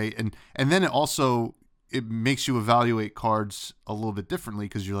that, right? And then it makes you evaluate cards a little bit differently,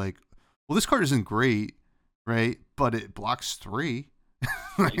 because you're like, well, this card isn't great, right? But it blocks 3.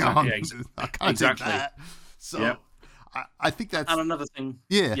 Exactly. I kind of take that. So I think that's... And another thing...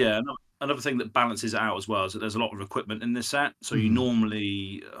 Another thing that balances it out as well is that there's a lot of equipment in this set. So you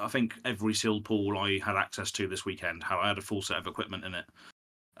normally... I think every sealed pool I had access to this weekend, I had a full set of equipment in it.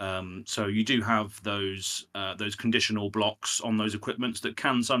 So you do have those conditional blocks on those equipments that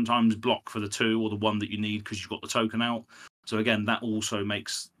can sometimes block for the 2 or the 1 that you need because you've got the token out. So again, that also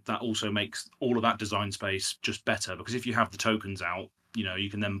makes all of that design space just better, because if you have the tokens out, you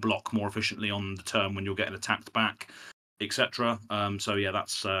can then block more efficiently on the turn when you're getting attacked back, etc. So yeah,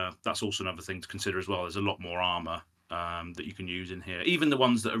 that's also another thing to consider as well. There's a lot more armor that you can use in here. Even the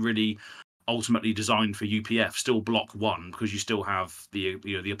ones that are really ultimately designed for UPF still block 1, because you still have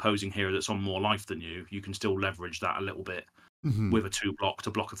the opposing hero that's on more life than you. You can still leverage that a little bit with a 2 block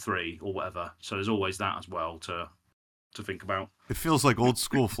to block a 3 or whatever. So there's always that as well to think about. It feels like old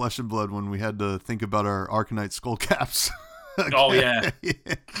school Flesh and Blood when we had to think about our Arcanite skull caps. Oh yeah.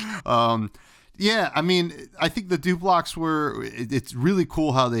 Yeah, I mean, I think the 2 blocks it's really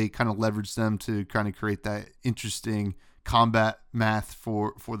cool how they kind of leverage them to kind of create that interesting combat math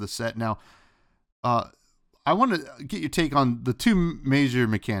for the set. Now, I want to get your take on the 2 major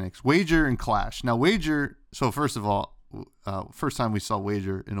mechanics, Wager and Clash. Now, Wager, so first of all, first time we saw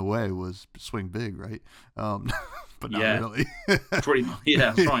Wager in a way was Swing Big, right? But not really. Pretty much.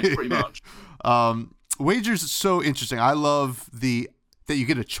 Yeah, that's right, pretty much. Wager's so interesting. I love that you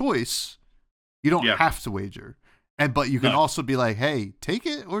get a choice. You don't have to wager. But you can also be like, hey, take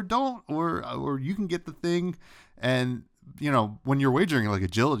it or don't, or you can get the thing. And when you're wagering like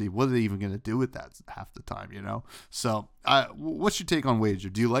agility, what are they even going to do with that half the time? So what's your take on Wager?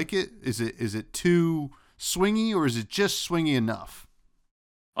 Do you like it? Is it too swingy, or is it just swingy enough?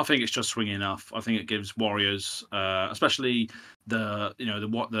 I think it's just swingy enough. I think it gives warriors, especially the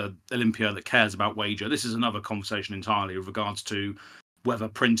Olympia that cares about Wager. This is another conversation entirely with regards to whether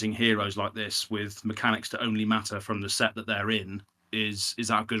printing heroes like this with mechanics that only matter from the set that they're in is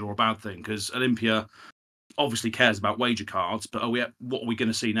that a good or a bad thing? Because Olympia obviously cares about Wager cards, but what are we going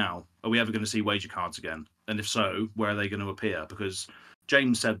to see now? Are we ever going to see Wager cards again? And if so, where are they going to appear? Because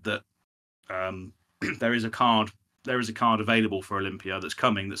James said that there is a card available for Olympia that's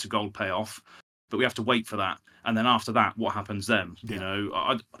coming, that's a gold payoff, but we have to wait for that. And then after that, what happens then?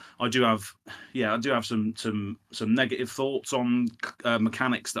 I do have some negative thoughts on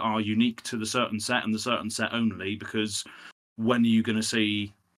mechanics that are unique to the certain set and the certain set only, because when are you going to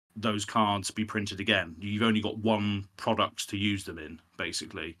see those cards be printed again? You've only got one product to use them in,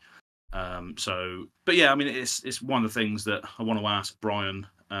 basically. But yeah, I mean, it's one of the things that I want to ask Brian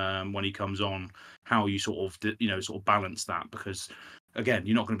when he comes on, how you sort of balance that, because again,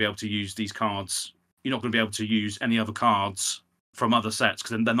 you're not going to be able to use these cards. You're not going to be able to use any other cards from other sets,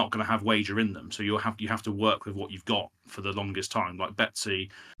 because then they're not going to have wager in them. So you have to work with what you've got for the longest time, like Betsy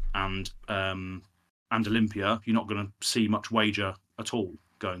and Olympia. You're not going to see much wager at all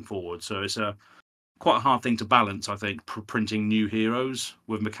going forward. So it's quite a hard thing to balance, I think, printing new heroes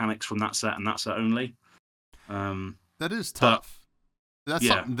with mechanics from that set and that set only. That is tough. That's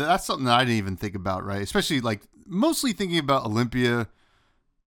something that I didn't even think about, right? Especially like mostly thinking about Olympia.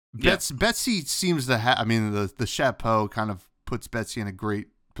 Betsy seems to have. I mean, the chapeau kind of puts Betsy in a great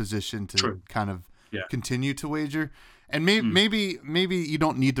position to kind of continue to wager. And maybe you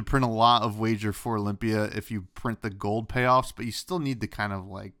don't need to print a lot of wager for Olympia if you print the gold payoffs, but you still need to kind of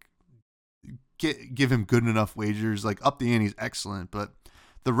like give him good enough wagers. Like up the ante's excellent, but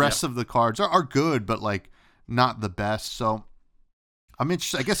the rest of the cards are good, but like not the best. So I'm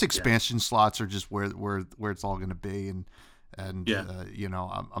interested. I guess expansion slots are just where it's all going to be, and you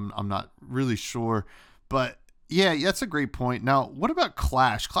know, I'm not really sure, but yeah, that's a great point. Now, what about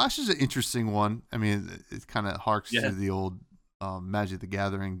Clash? Clash is an interesting one. I mean, it kind of harks to the old Magic the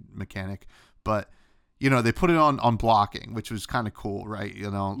Gathering mechanic, but you know, they put it on blocking, which was kind of cool, right? You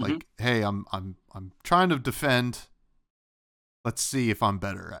know, like, hey, I'm trying to defend. Let's see if I'm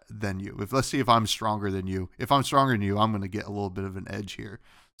better than you. Let's see if I'm stronger than you. If I'm stronger than you, I'm going to get a little bit of an edge here.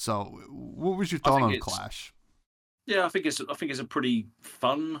 So, what was your thought on Clash? Yeah, I think it's a pretty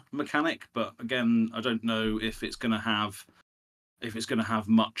fun mechanic, but again, I don't know if it's going to have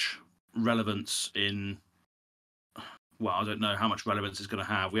much relevance in. Well, I don't know how much relevance it's going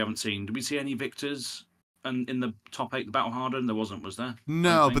to have. We haven't seen. Did we see any victors? And in the top 8, the Battle Hardened, there wasn't, was there?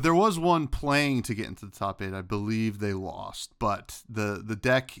 No, but there was one playing to get into the top 8. I believe they lost, but the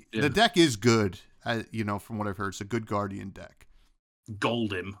deck is good. You know, from what I've heard, it's a good Guardian deck.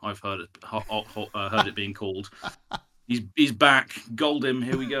 Goldim, I've heard it being called. He's back. Goldim,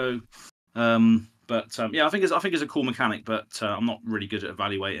 here we go. Yeah, I think it's a cool mechanic, but I'm not really good at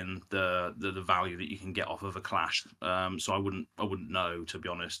evaluating the value that you can get off of a Clash. So I wouldn't know, to be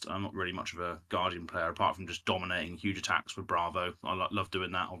honest. I'm not really much of a Guardian player, apart from just dominating huge attacks with Bravo. I love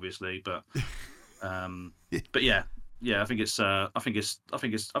doing that, obviously, but yeah, I think it's a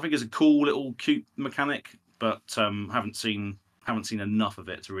cool little cute mechanic, but haven't seen enough of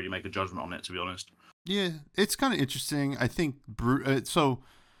it to really make a judgment on it, to be honest. Yeah, it's kind of interesting. I think Brute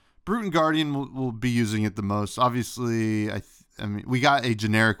and Guardian will be using it the most. Obviously, I mean, we got a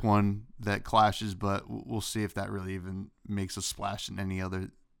generic one that clashes, but we'll see if that really even makes a splash in any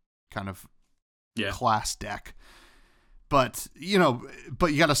other kind of class deck. But you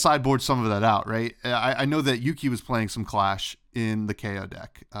got to sideboard some of that out, right? I know that Yuki was playing some Clash in the KO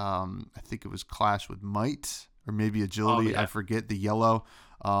deck. I think it was Clash with Might or maybe Agility. I forget the yellow.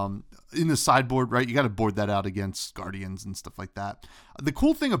 In the sideboard, right? You got to board that out against Guardians and stuff like that. The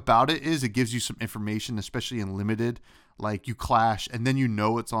cool thing about it is it gives you some information, especially in limited. Like you Clash and then you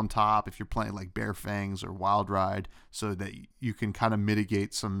know it's on top if you're playing like Bear Fangs or Wild Ride, so that you can kind of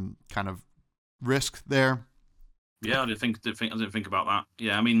mitigate some kind of risk there. Yeah, I didn't think about that.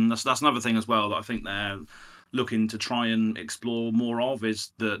 Yeah, I mean that's another thing as well that I think they're looking to try and explore more of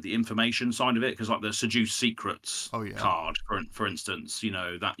is the information side of it, because like the Seduce Secrets card, for instance, you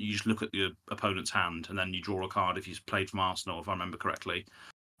know, that you just look at the opponent's hand and then you draw a card if he's played from Arsenal, if I remember correctly,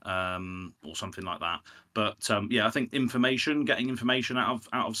 or something like that. But I think getting information out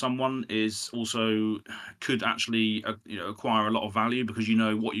of someone is also could actually acquire a lot of value, because you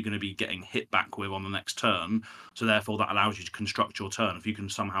know what you're going to be getting hit back with on the next turn. So therefore, that allows you to construct your turn. If you can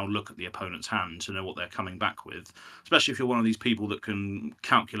somehow look at the opponent's hand to know what they're coming back with, especially if you're one of these people that can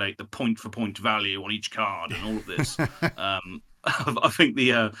calculate the point for point value on each card and all of this. I think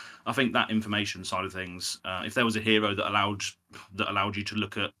that information side of things, if there was a hero that allowed you to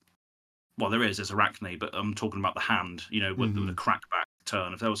look at, well, there's Arachne, but I'm talking about the hand, you know, with the crackback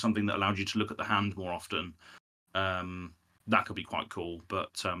turn. If there was something that allowed you to look at the hand more often, that could be quite cool. But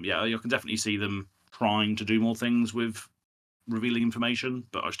you can definitely see them trying to do more things with revealing information,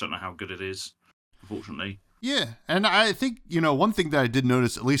 but I just don't know how good it is, unfortunately. Yeah, and I think, one thing that I did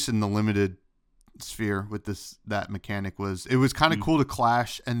notice, at least in the limited sphere with that mechanic, was it was kind of cool to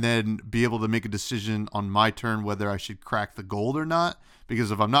Clash and then be able to make a decision on my turn whether I should crack the gold or not,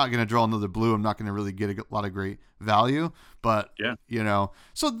 because if I'm not going to draw another blue, I'm not going to really get a lot of great value. But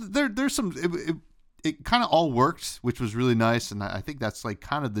so there's some it kind of all worked, which was really nice, and I think that's like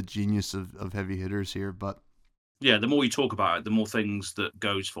kind of the genius of heavy hitters here. But Yeah, the more you talk about it, the more things that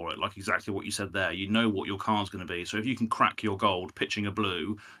goes for it. Like exactly what you said there. You know what your card's going to be. So if you can crack your gold pitching a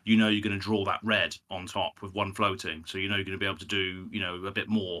blue, you know you're going to draw that red on top with one floating. So you know you're going to be able to do, a bit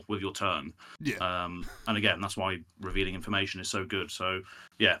more with your turn. Yeah. And again, that's why revealing information is so good. So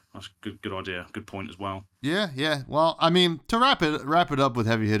yeah, that's a good idea. Good point as well. Yeah. Well, I mean, to wrap it up with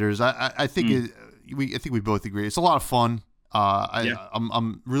heavy hitters, I think I think we both agree it's a lot of fun.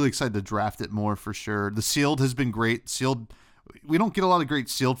 I'm really excited to draft it more for sure. The sealed has been great. Sealed, we don't get a lot of great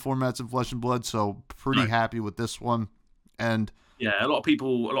sealed formats in Flesh and Blood, so pretty happy with this one. And yeah, a lot of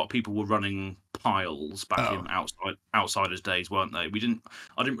people were running piles back in Outsiders days, weren't they? I didn't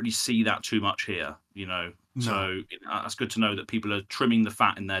really see that too much here, No. So that's good to know that people are trimming the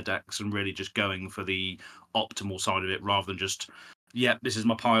fat in their decks and really just going for the optimal side of it rather than just, this is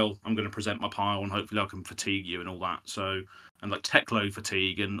my pile. I'm going to present my pile and hopefully I can fatigue you and all that. So, and like tech load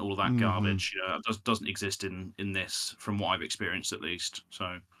fatigue and all that garbage, doesn't exist in this from what I've experienced at least.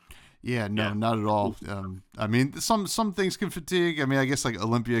 So. Yeah, not at all. I mean, some things can fatigue. I mean, I guess like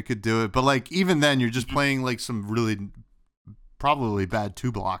Olympia could do it, but like even then, you're just playing like some really probably bad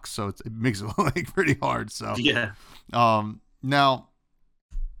 2 blocks, so it makes it like pretty hard. So yeah. Now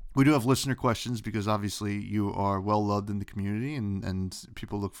we do have listener questions because obviously you are well loved in the community, and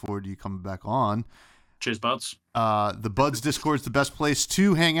people look forward to you coming back on. Cheers, Buds. The Buds Discord is the best place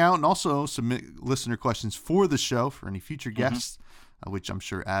to hang out and also submit listener questions for the show for any future guests. Which I'm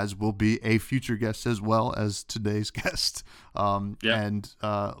sure Az will be a future guest as well as today's guest. And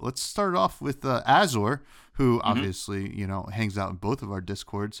let's start off with Azor, who obviously, hangs out in both of our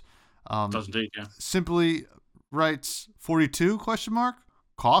Discords. Does indeed, yeah. Simply writes 42 ?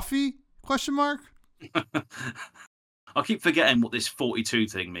 Coffee ? I keep forgetting what this 42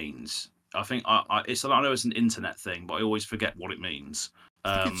 thing means. I think I know it's an internet thing, but I always forget what it means.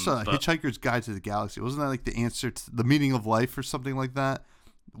 I think it's Hitchhiker's Guide to the Galaxy. Wasn't that like the answer to the meaning of life or something like that?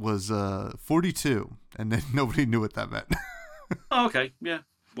 Was 42, and then nobody knew what that meant. Oh, okay, yeah.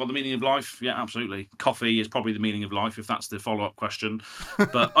 Well, the meaning of life, yeah, absolutely. Coffee is probably the meaning of life, if that's the follow-up question.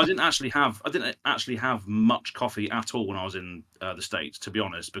 But I didn't actually have much coffee at all when I was in the States, to be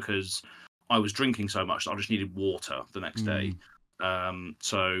honest, because I was drinking so much that I just needed water the next day.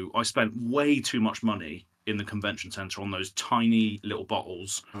 So I spent way too much money in the convention center on those tiny little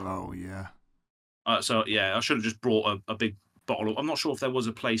bottles. Oh yeah. So yeah, I should have just brought a big bottle. I'm not sure if there was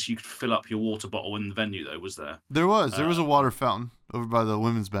a place you could fill up your water bottle in the venue though. Was there? There was a water fountain over by the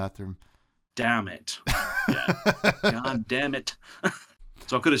women's bathroom. Damn it! Yeah. God damn it!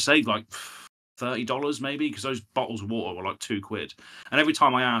 So I could have saved like $30 maybe because those bottles of water were like £2. And every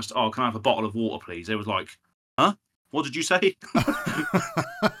time I asked, "Oh, can I have a bottle of water, please?" They was like, "Huh? What did you say?"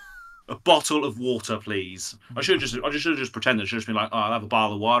 A bottle of water, please. I should have just pretended. I should have just been like, "Oh, I'll have a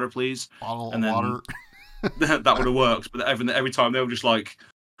bottle of water, please." Bottle of water. That would have worked. But every time they were just like,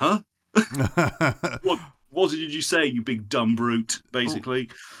 "Huh? What did you say, you big dumb brute?" Basically.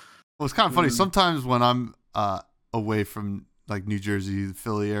 Well, it's kind of funny. Sometimes when I'm away from like New Jersey, the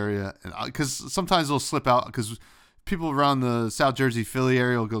Philly area, because sometimes they'll slip out because people around the South Jersey, Philly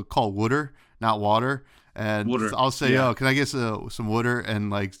area will go call water, not water, and water. I'll say, "Oh, can I get some water?" And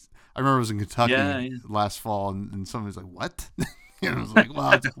like. I remember I was in Kentucky last fall, and somebody's like, "What?" I was like,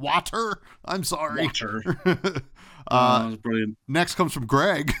 "Well, it's water. I'm sorry." Water. That was brilliant. Next comes from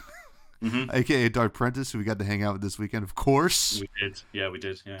Greg, aka Dark Prentice, who we got to hang out with this weekend. Of course, we did. Yeah, we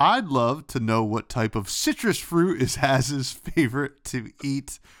did. Yeah. I'd love to know what type of citrus fruit is Haz's favorite to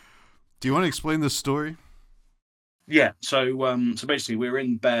eat. Do you want to explain this story? Yeah, so basically we're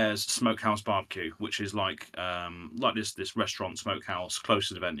in Bear's Smokehouse Barbecue, which is like this restaurant smokehouse close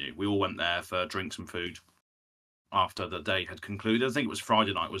to the venue. We all went there for drinks and food after the day had concluded. I think it was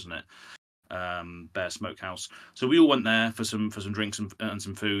Friday night, wasn't it? Bear Smokehouse. So we all went there for some drinks and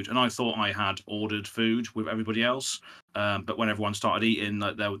some food. And I thought I had ordered food with everybody else, but when everyone started eating,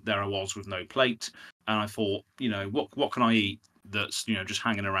 there I was with no plate. And I thought, what can I eat that's just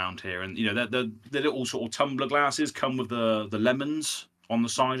hanging around here? And the little sort of tumbler glasses come with the lemons on the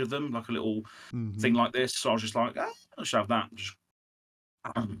side of them, like a little thing like this. So I was just like, I should have that. Just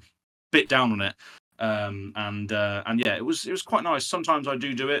bit down on it. And yeah, it was quite nice. Sometimes I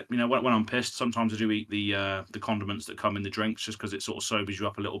do it, when I'm pissed. Sometimes I do eat the condiments that come in the drinks, just because it sort of sobers you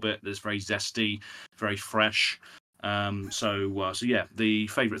up a little bit. It's very zesty, very fresh. So yeah, the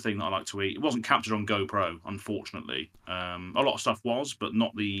favorite thing that I like to eat. It wasn't captured on GoPro, unfortunately. A lot of stuff was, but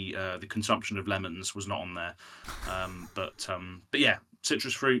not the consumption of lemons was not on there. But yeah,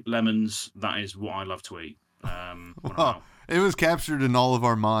 citrus fruit, lemons. That is what I love to eat. Well, it was captured in all of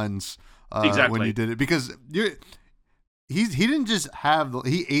our minds. Exactly. When you did it, because he didn't just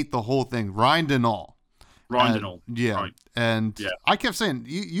he ate the whole thing, rind and all. Rind and all. Yeah. Right. And Yeah. I kept saying,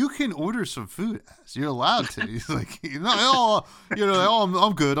 you can order some food. You're allowed to. He's like,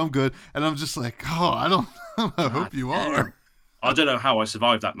 I'm good. And I'm just like, I don't I hope you are. I don't know how I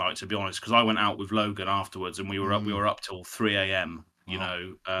survived that night, to be honest, because I went out with Logan afterwards, and we were up till 3 a.m.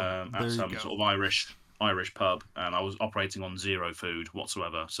 At some sort of Irish pub, and I was operating on zero food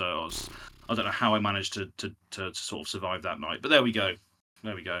whatsoever. So I don't know how I managed to sort of survive that night. But there we go.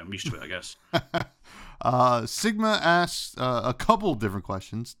 I'm used to it, I guess. Sigma asks a couple different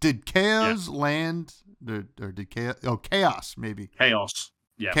questions. Did Chaos land, or did Chaos? Oh, Chaos maybe. Chaos.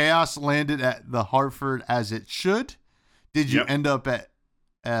 Yeah. Chaos landed at the Hartford as it should. Did you end up at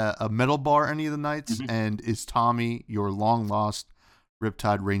a metal bar any of the nights? Mm-hmm. And is Tommy your long lost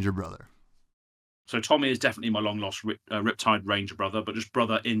Riptide Ranger brother? So Tommy is definitely my long lost Riptide Ranger brother, but just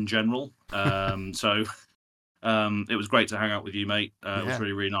brother in general. It was great to hang out with you, mate. It was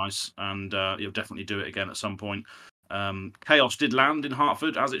really, really nice, and you'll definitely do it again at some point. Chaos did land in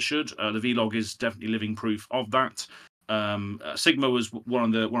Hartford as it should. The vlog is definitely living proof of that. Sigma was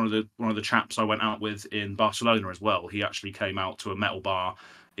one of the chaps I went out with in Barcelona as well. He actually came out to a metal bar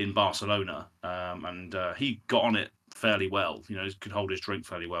in Barcelona, and he got on it fairly well. He could hold his drink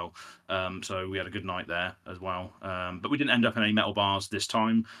fairly well. So we had a good night there as well. But we didn't end up in any metal bars this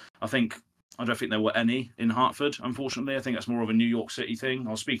time. I don't think there were any in Hartford, unfortunately. I think that's more of a New York City thing.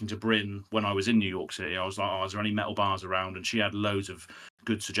 I was speaking to Bryn when I was in New York City. I was like, is there any metal bars around? And she had loads of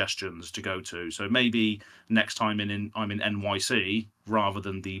good suggestions to go to. So maybe next time I'm in NYC, rather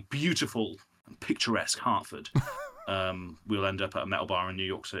than the beautiful and picturesque Hartford, we'll end up at a metal bar in New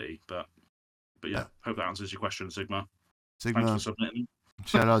York City. But yeah, hope that answers your question, Sigma. Thanks for submitting.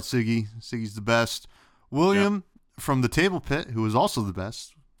 Shout out Siggy. Siggy's the best. William from the Table Pit, who is also the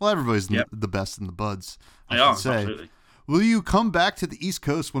best. Well, everybody's the best in the buds. They are, absolutely. Will you come back to the East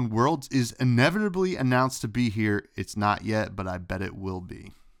Coast when Worlds is inevitably announced to be here? It's not yet, but I bet it will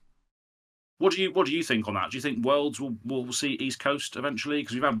be. What do you think on that? Do you think Worlds will see East Coast eventually?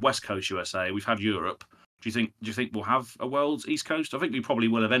 Because we've had West Coast USA, we've had Europe. Do you think we'll have a Worlds East Coast? I think we probably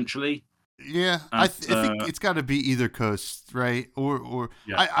will eventually. Yeah, I think it's got to be either coast, right? Or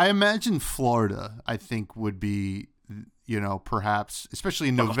I imagine Florida. I think would be. Perhaps, especially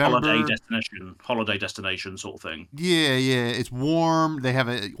in November. Holiday destination sort of thing. Yeah. It's warm. They have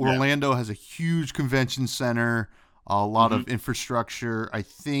Orlando has a huge convention center, a lot of infrastructure. I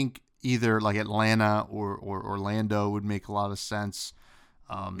think either like Atlanta or Orlando would make a lot of sense.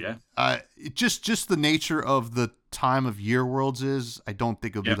 Just the nature of the time of year Worlds is. I don't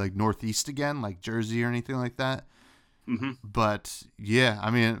think it'll be like Northeast again, like Jersey or anything like that. Mm-hmm. But yeah,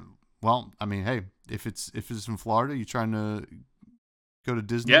 hey. If it's in Florida, you trying to go to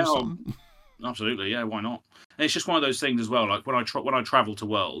Disney or something? Absolutely, yeah. Why not? And it's just one of those things as well. Like when I travel to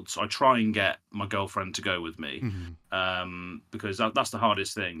Worlds, I try and get my girlfriend to go with me, because that's the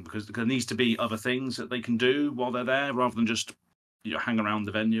hardest thing. Because there needs to be other things that they can do while they're there, rather than just hang around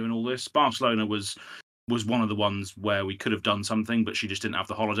the venue and all this. Barcelona was one of the ones where we could have done something, but she just didn't have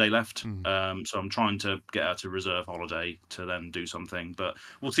the holiday left. So I'm trying to get her to reserve holiday to then do something, but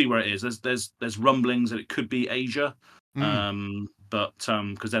we'll see where it is. There's rumblings that it could be Asia, but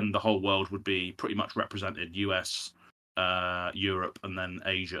because then the whole world would be pretty much represented: US, Europe, and then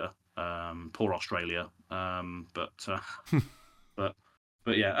Asia. Poor Australia, but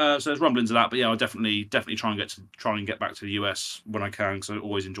yeah. So there's rumblings of that, but yeah, I'll definitely try and get back to the US when I can, because I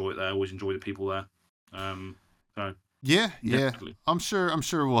always enjoy it there. Always enjoy the people there. Yeah. I'm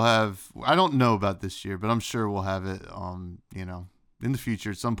sure we'll have. I don't know about this year, but I'm sure we'll have it. In the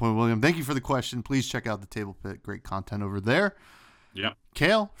future at some point. William, thank you for the question. Please check out the Table Pit. Great content over there. Yeah.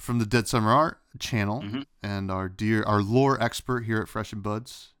 Kale from the Dead Summer Art channel and our lore expert here at Fresh and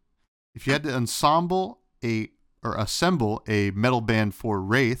Buds. If you had to assemble a metal band for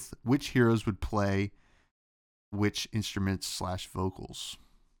Wraith, which heroes would play which instruments / vocals?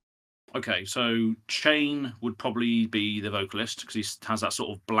 Okay, so Chain would probably be the vocalist because he has that sort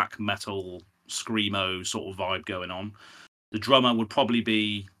of black metal screamo sort of vibe going on. The drummer would probably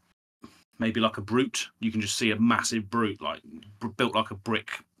be maybe like a brute. You can just see a massive brute, like built like a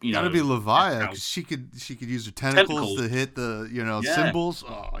brick. Gotta be Levia, because she could use her tentacles to hit the cymbals.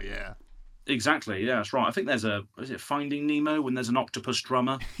 Oh yeah, exactly. Yeah, that's right. I think is it Finding Nemo when there's an octopus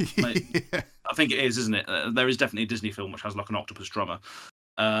drummer? Yeah. I think it is, isn't it? There is definitely a Disney film which has like an octopus drummer.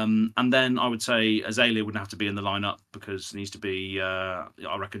 And then I would say Azalea wouldn't have to be in the lineup because it needs to be, I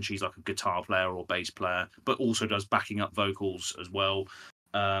reckon she's like a guitar player or bass player, but also does backing up vocals as well.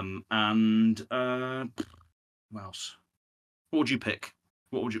 And who else? What would you pick?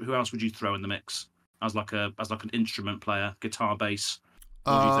 Who else would you throw in the mix as like an instrument player, guitar, bass?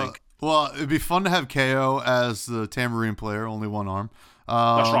 What do you think? Well, it'd be fun to have KO as the tambourine player, only one arm.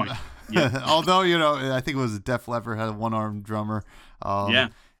 That's right. Yeah. Although, I think it was Def Leppard had a one-armed drummer. Yeah.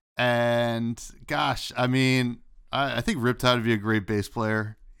 And gosh, I mean, I think Riptide would be a great bass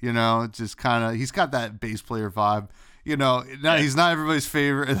player. Just kind of, he's got that bass player vibe. He's not everybody's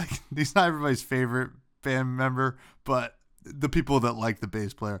favorite. Like, he's not everybody's favorite band member, but the people that like the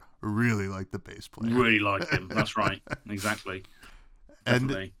bass player really like the bass player. Really like him. That's right. Exactly.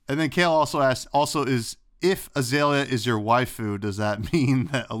 And then Kale also asked, if Azalea is your waifu, does that mean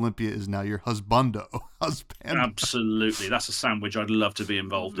that Olympia is now your husbando? Absolutely. That's a sandwich I'd love to be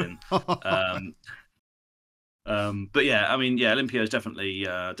involved in. But yeah, I mean, Olympia is definitely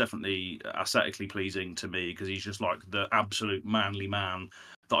aesthetically pleasing to me because he's just like the absolute manly man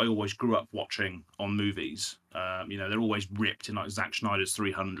that I always grew up watching on movies. They're always ripped in like Zack Snyder's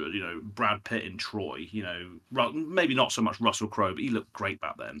 300, Brad Pitt in Troy, maybe not so much Russell Crowe, but he looked great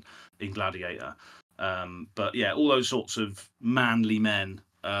back then in Gladiator. But yeah, all those sorts of manly men,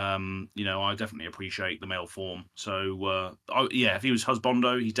 I definitely appreciate the male form. So, if he was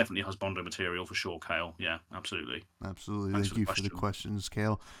husbando, he's definitely husbando material for sure, Kale. Yeah, absolutely. Absolutely. Thank you for the questions,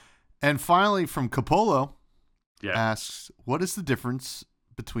 Kale. And finally, from Capolo, asks, what is the difference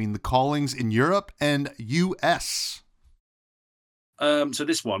between the callings in Europe and US? So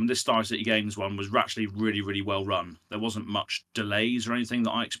this Star City Games one was actually really, really well run. There wasn't much delays or anything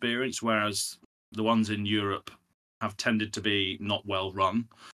that I experienced, whereas the ones in Europe have tended to be not well run.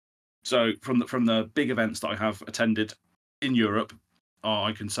 So from the big events that I have attended in Europe,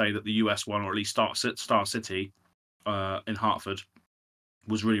 I can say that the US one, or at least Star City in Hartford,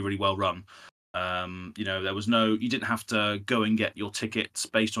 was really, really well run. There was you didn't have to go and get your tickets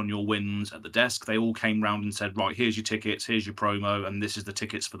based on your wins at the desk. They all came round and said, right, here's your tickets, here's your promo, and this is the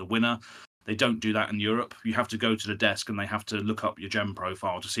tickets for the winner. They don't do that in Europe. You have to go to the desk and they have to look up your gem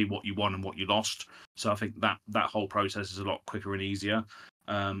profile to see what you won and what you lost. So I think that whole process is a lot quicker and easier.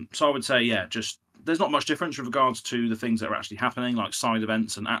 So I would say, just there's not much difference with regards to the things that are actually happening, like side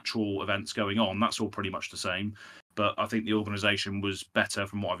events and actual events going on. That's all pretty much the same. But I think the organisation was better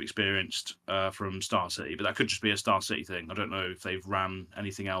from what I've experienced from Star City. But that could just be a Star City thing. I don't know if they've ran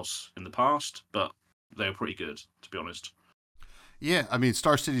anything else in the past, but they were pretty good, to be honest. Yeah, I mean,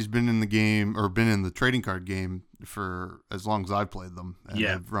 Star City's been in the game, or been in the trading card game for as long as I've played them. And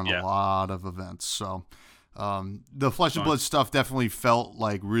they've run a lot of events. So the Flesh and Blood stuff definitely felt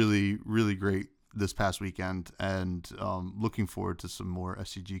like really, really great this past weekend. And looking forward to some more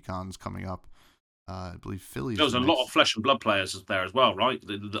SCG cons coming up. I believe Philly's. There was a lot of Flesh and Blood players there as well, right?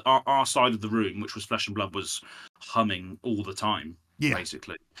 Our side of the room, which was Flesh and Blood, was humming all the time,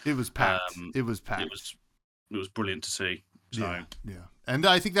 basically. It was packed. It was brilliant to see. So. Yeah. And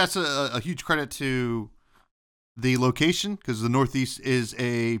I think that's a huge credit to the location, because the Northeast is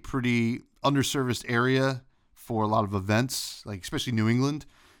a pretty underserviced area for a lot of events, like especially New England.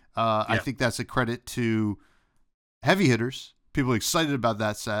 I think that's a credit to heavy hitters, people excited about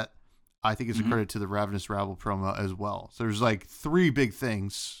that set. I think it's a credit to the Ravenous Rabble promo as well. So there's like three big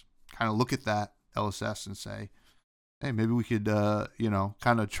things. Kind of look at that LSS and say, hey, maybe we could,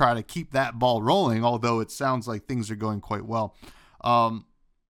 kind of try to keep that ball rolling, although it sounds like things are going quite well.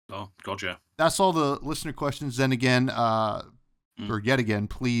 Gotcha. That's all the listener questions. Then again, or yet again,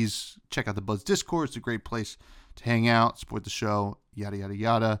 please check out the Buzz Discord. It's a great place to hang out, support the show, yada, yada,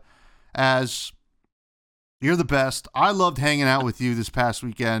 yada. As you're the best. I loved hanging out with you this past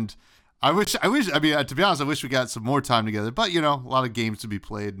weekend. I wish, I mean, to be honest, I wish we got some more time together, but a lot of games to be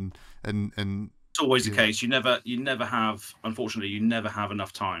played and it's always the case. You never have, unfortunately, you never have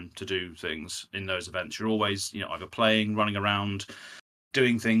enough time to do things in those events. You're always, either playing, running around,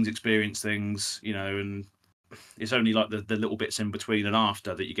 doing things, experience things, and it's only like the little bits in between and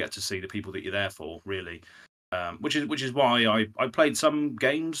after that you get to see the people that you're there for, really. Which is why I played some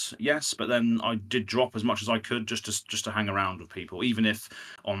games, yes, but then I did drop as much as I could just to hang around with people. Even if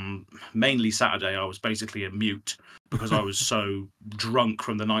on mainly Saturday I was basically a mute because I was so drunk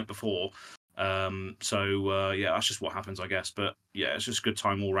from the night before. That's just what happens, I guess. But yeah, it's just a good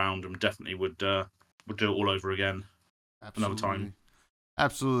time all round, and definitely would do it all over again. Absolutely. Another time.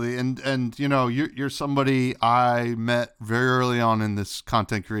 Absolutely, and you're somebody I met very early on in this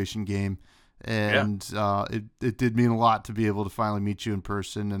content creation game. And it did mean a lot to be able to finally meet you in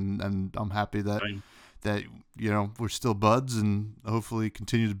person, and I'm happy that we're still buds and hopefully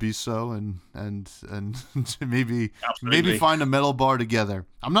continue to be so, and maybe find a metal bar together.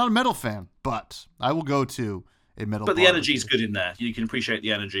 I'm not a metal fan, but I will go to a metal bar. But the energy's good in there. You can appreciate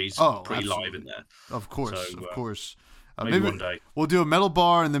the energy's pretty live in there. Of course. Maybe one day. We'll do a metal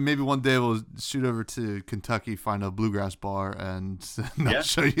bar, and then maybe one day we'll shoot over to Kentucky, find a bluegrass bar, and I'll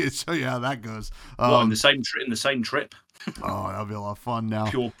show you how that goes. In the same trip. Oh, that'll be a lot of fun now.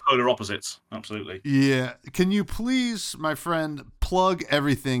 Pure polar opposites. Absolutely. Yeah. Can you please, my friend, plug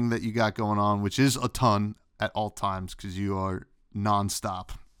everything that you got going on, which is a ton at all times, because you are nonstop.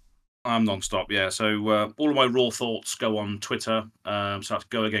 I'm nonstop, yeah. So all of my raw thoughts go on Twitter. So that's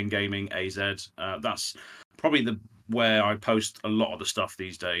Go Again Gaming AZ. That's probably where I post a lot of the stuff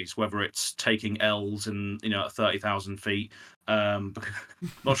these days, whether it's taking L's in at 30,000 feet. Not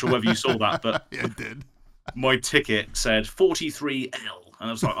sure whether you saw that, but yeah, I did. My ticket said 43L, and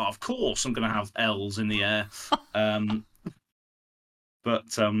I was like, oh, of course I'm going to have L's in the air.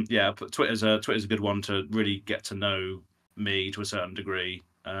 But Twitter's a good one to really get to know me to a certain degree,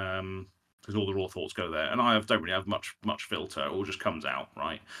 because all the raw thoughts go there, and don't really have much filter. It all just comes out,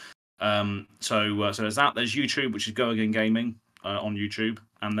 right? So there's that. There's YouTube, which is Go Again Gaming on YouTube,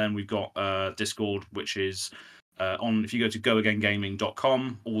 and then we've got Discord, which is if you go to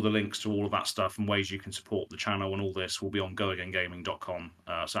goagaingaming.com, all the links to all of that stuff and ways you can support the channel and all this will be on goagaingaming.com.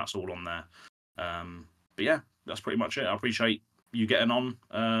 So that's all on there. But yeah, that's pretty much it. I appreciate you getting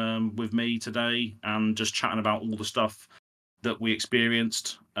on with me today and just chatting about all the stuff that we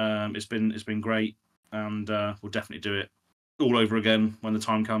experienced. It's been great, and we'll definitely do it all over again when the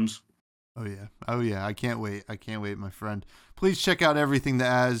time comes. Oh yeah, I can't wait, my friend. Please check out everything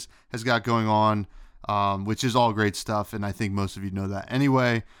that Az has got going on, which is all great stuff, and I think most of you know that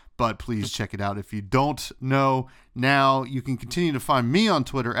anyway, but please check it out if you don't know. Now you can continue to find me on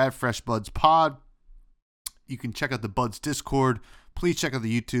Twitter at FreshBudsPod. You can check out the Buds Discord. Please check out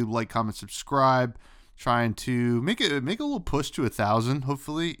the YouTube, like, comment, subscribe. Trying to make a little push to 1,000,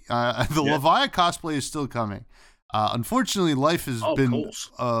 hopefully. Leviah cosplay is still coming. Unfortunately, life has been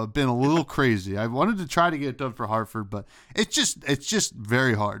a little crazy. I wanted to try to get it done for Hartford, but it's just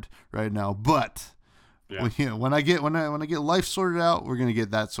very hard right now. But when I get life sorted out, we're gonna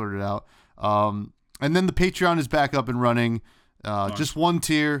get that sorted out. And then the Patreon is back up and running. Nice. Just one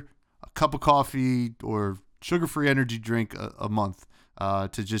tier, a cup of coffee or sugar-free energy drink a month.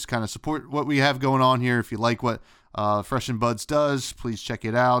 To just kind of support what we have going on here. If you like what Fresh and Buds does, please check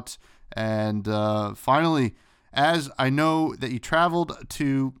it out. And finally, as I know that you traveled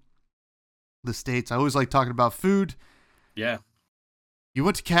to the States, I always like talking about food. Yeah. You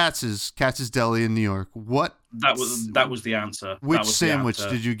went to Katz's Deli in New York. What? That was the answer. Which sandwich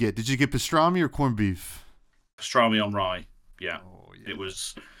did you get? Did you get pastrami or corned beef? Pastrami on rye. Yeah. Oh, yeah.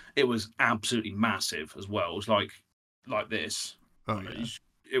 It was absolutely massive as well. It was like this. Oh, yeah.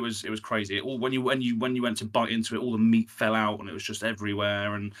 It was crazy. When you went to bite into it, all the meat fell out and it was just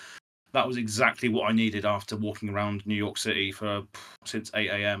everywhere. And that was exactly what I needed after walking around New York City since 8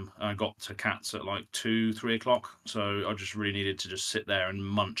 a.m. I got to Katz at like 2-3 o'clock. So I just really needed to just sit there and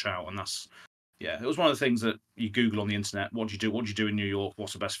munch out. And it was one of the things that you Google on the internet. What do you do in New York?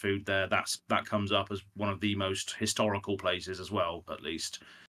 What's the best food there? That comes up as one of the most historical places as well, at least.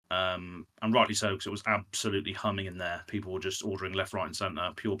 And rightly so, because it was absolutely humming in there. People were just ordering left, right, and centre,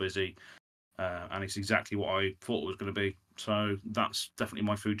 pure busy. And it's exactly what I thought it was going to be. So that's definitely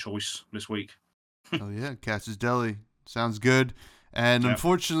my food choice this week. Oh, yeah. Katz's Deli. Sounds good. And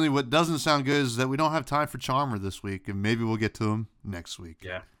unfortunately, what doesn't sound good is that we don't have time for Charmer this week. And maybe we'll get to him next week.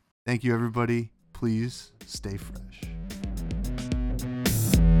 Yeah. Thank you, everybody. Please stay fresh.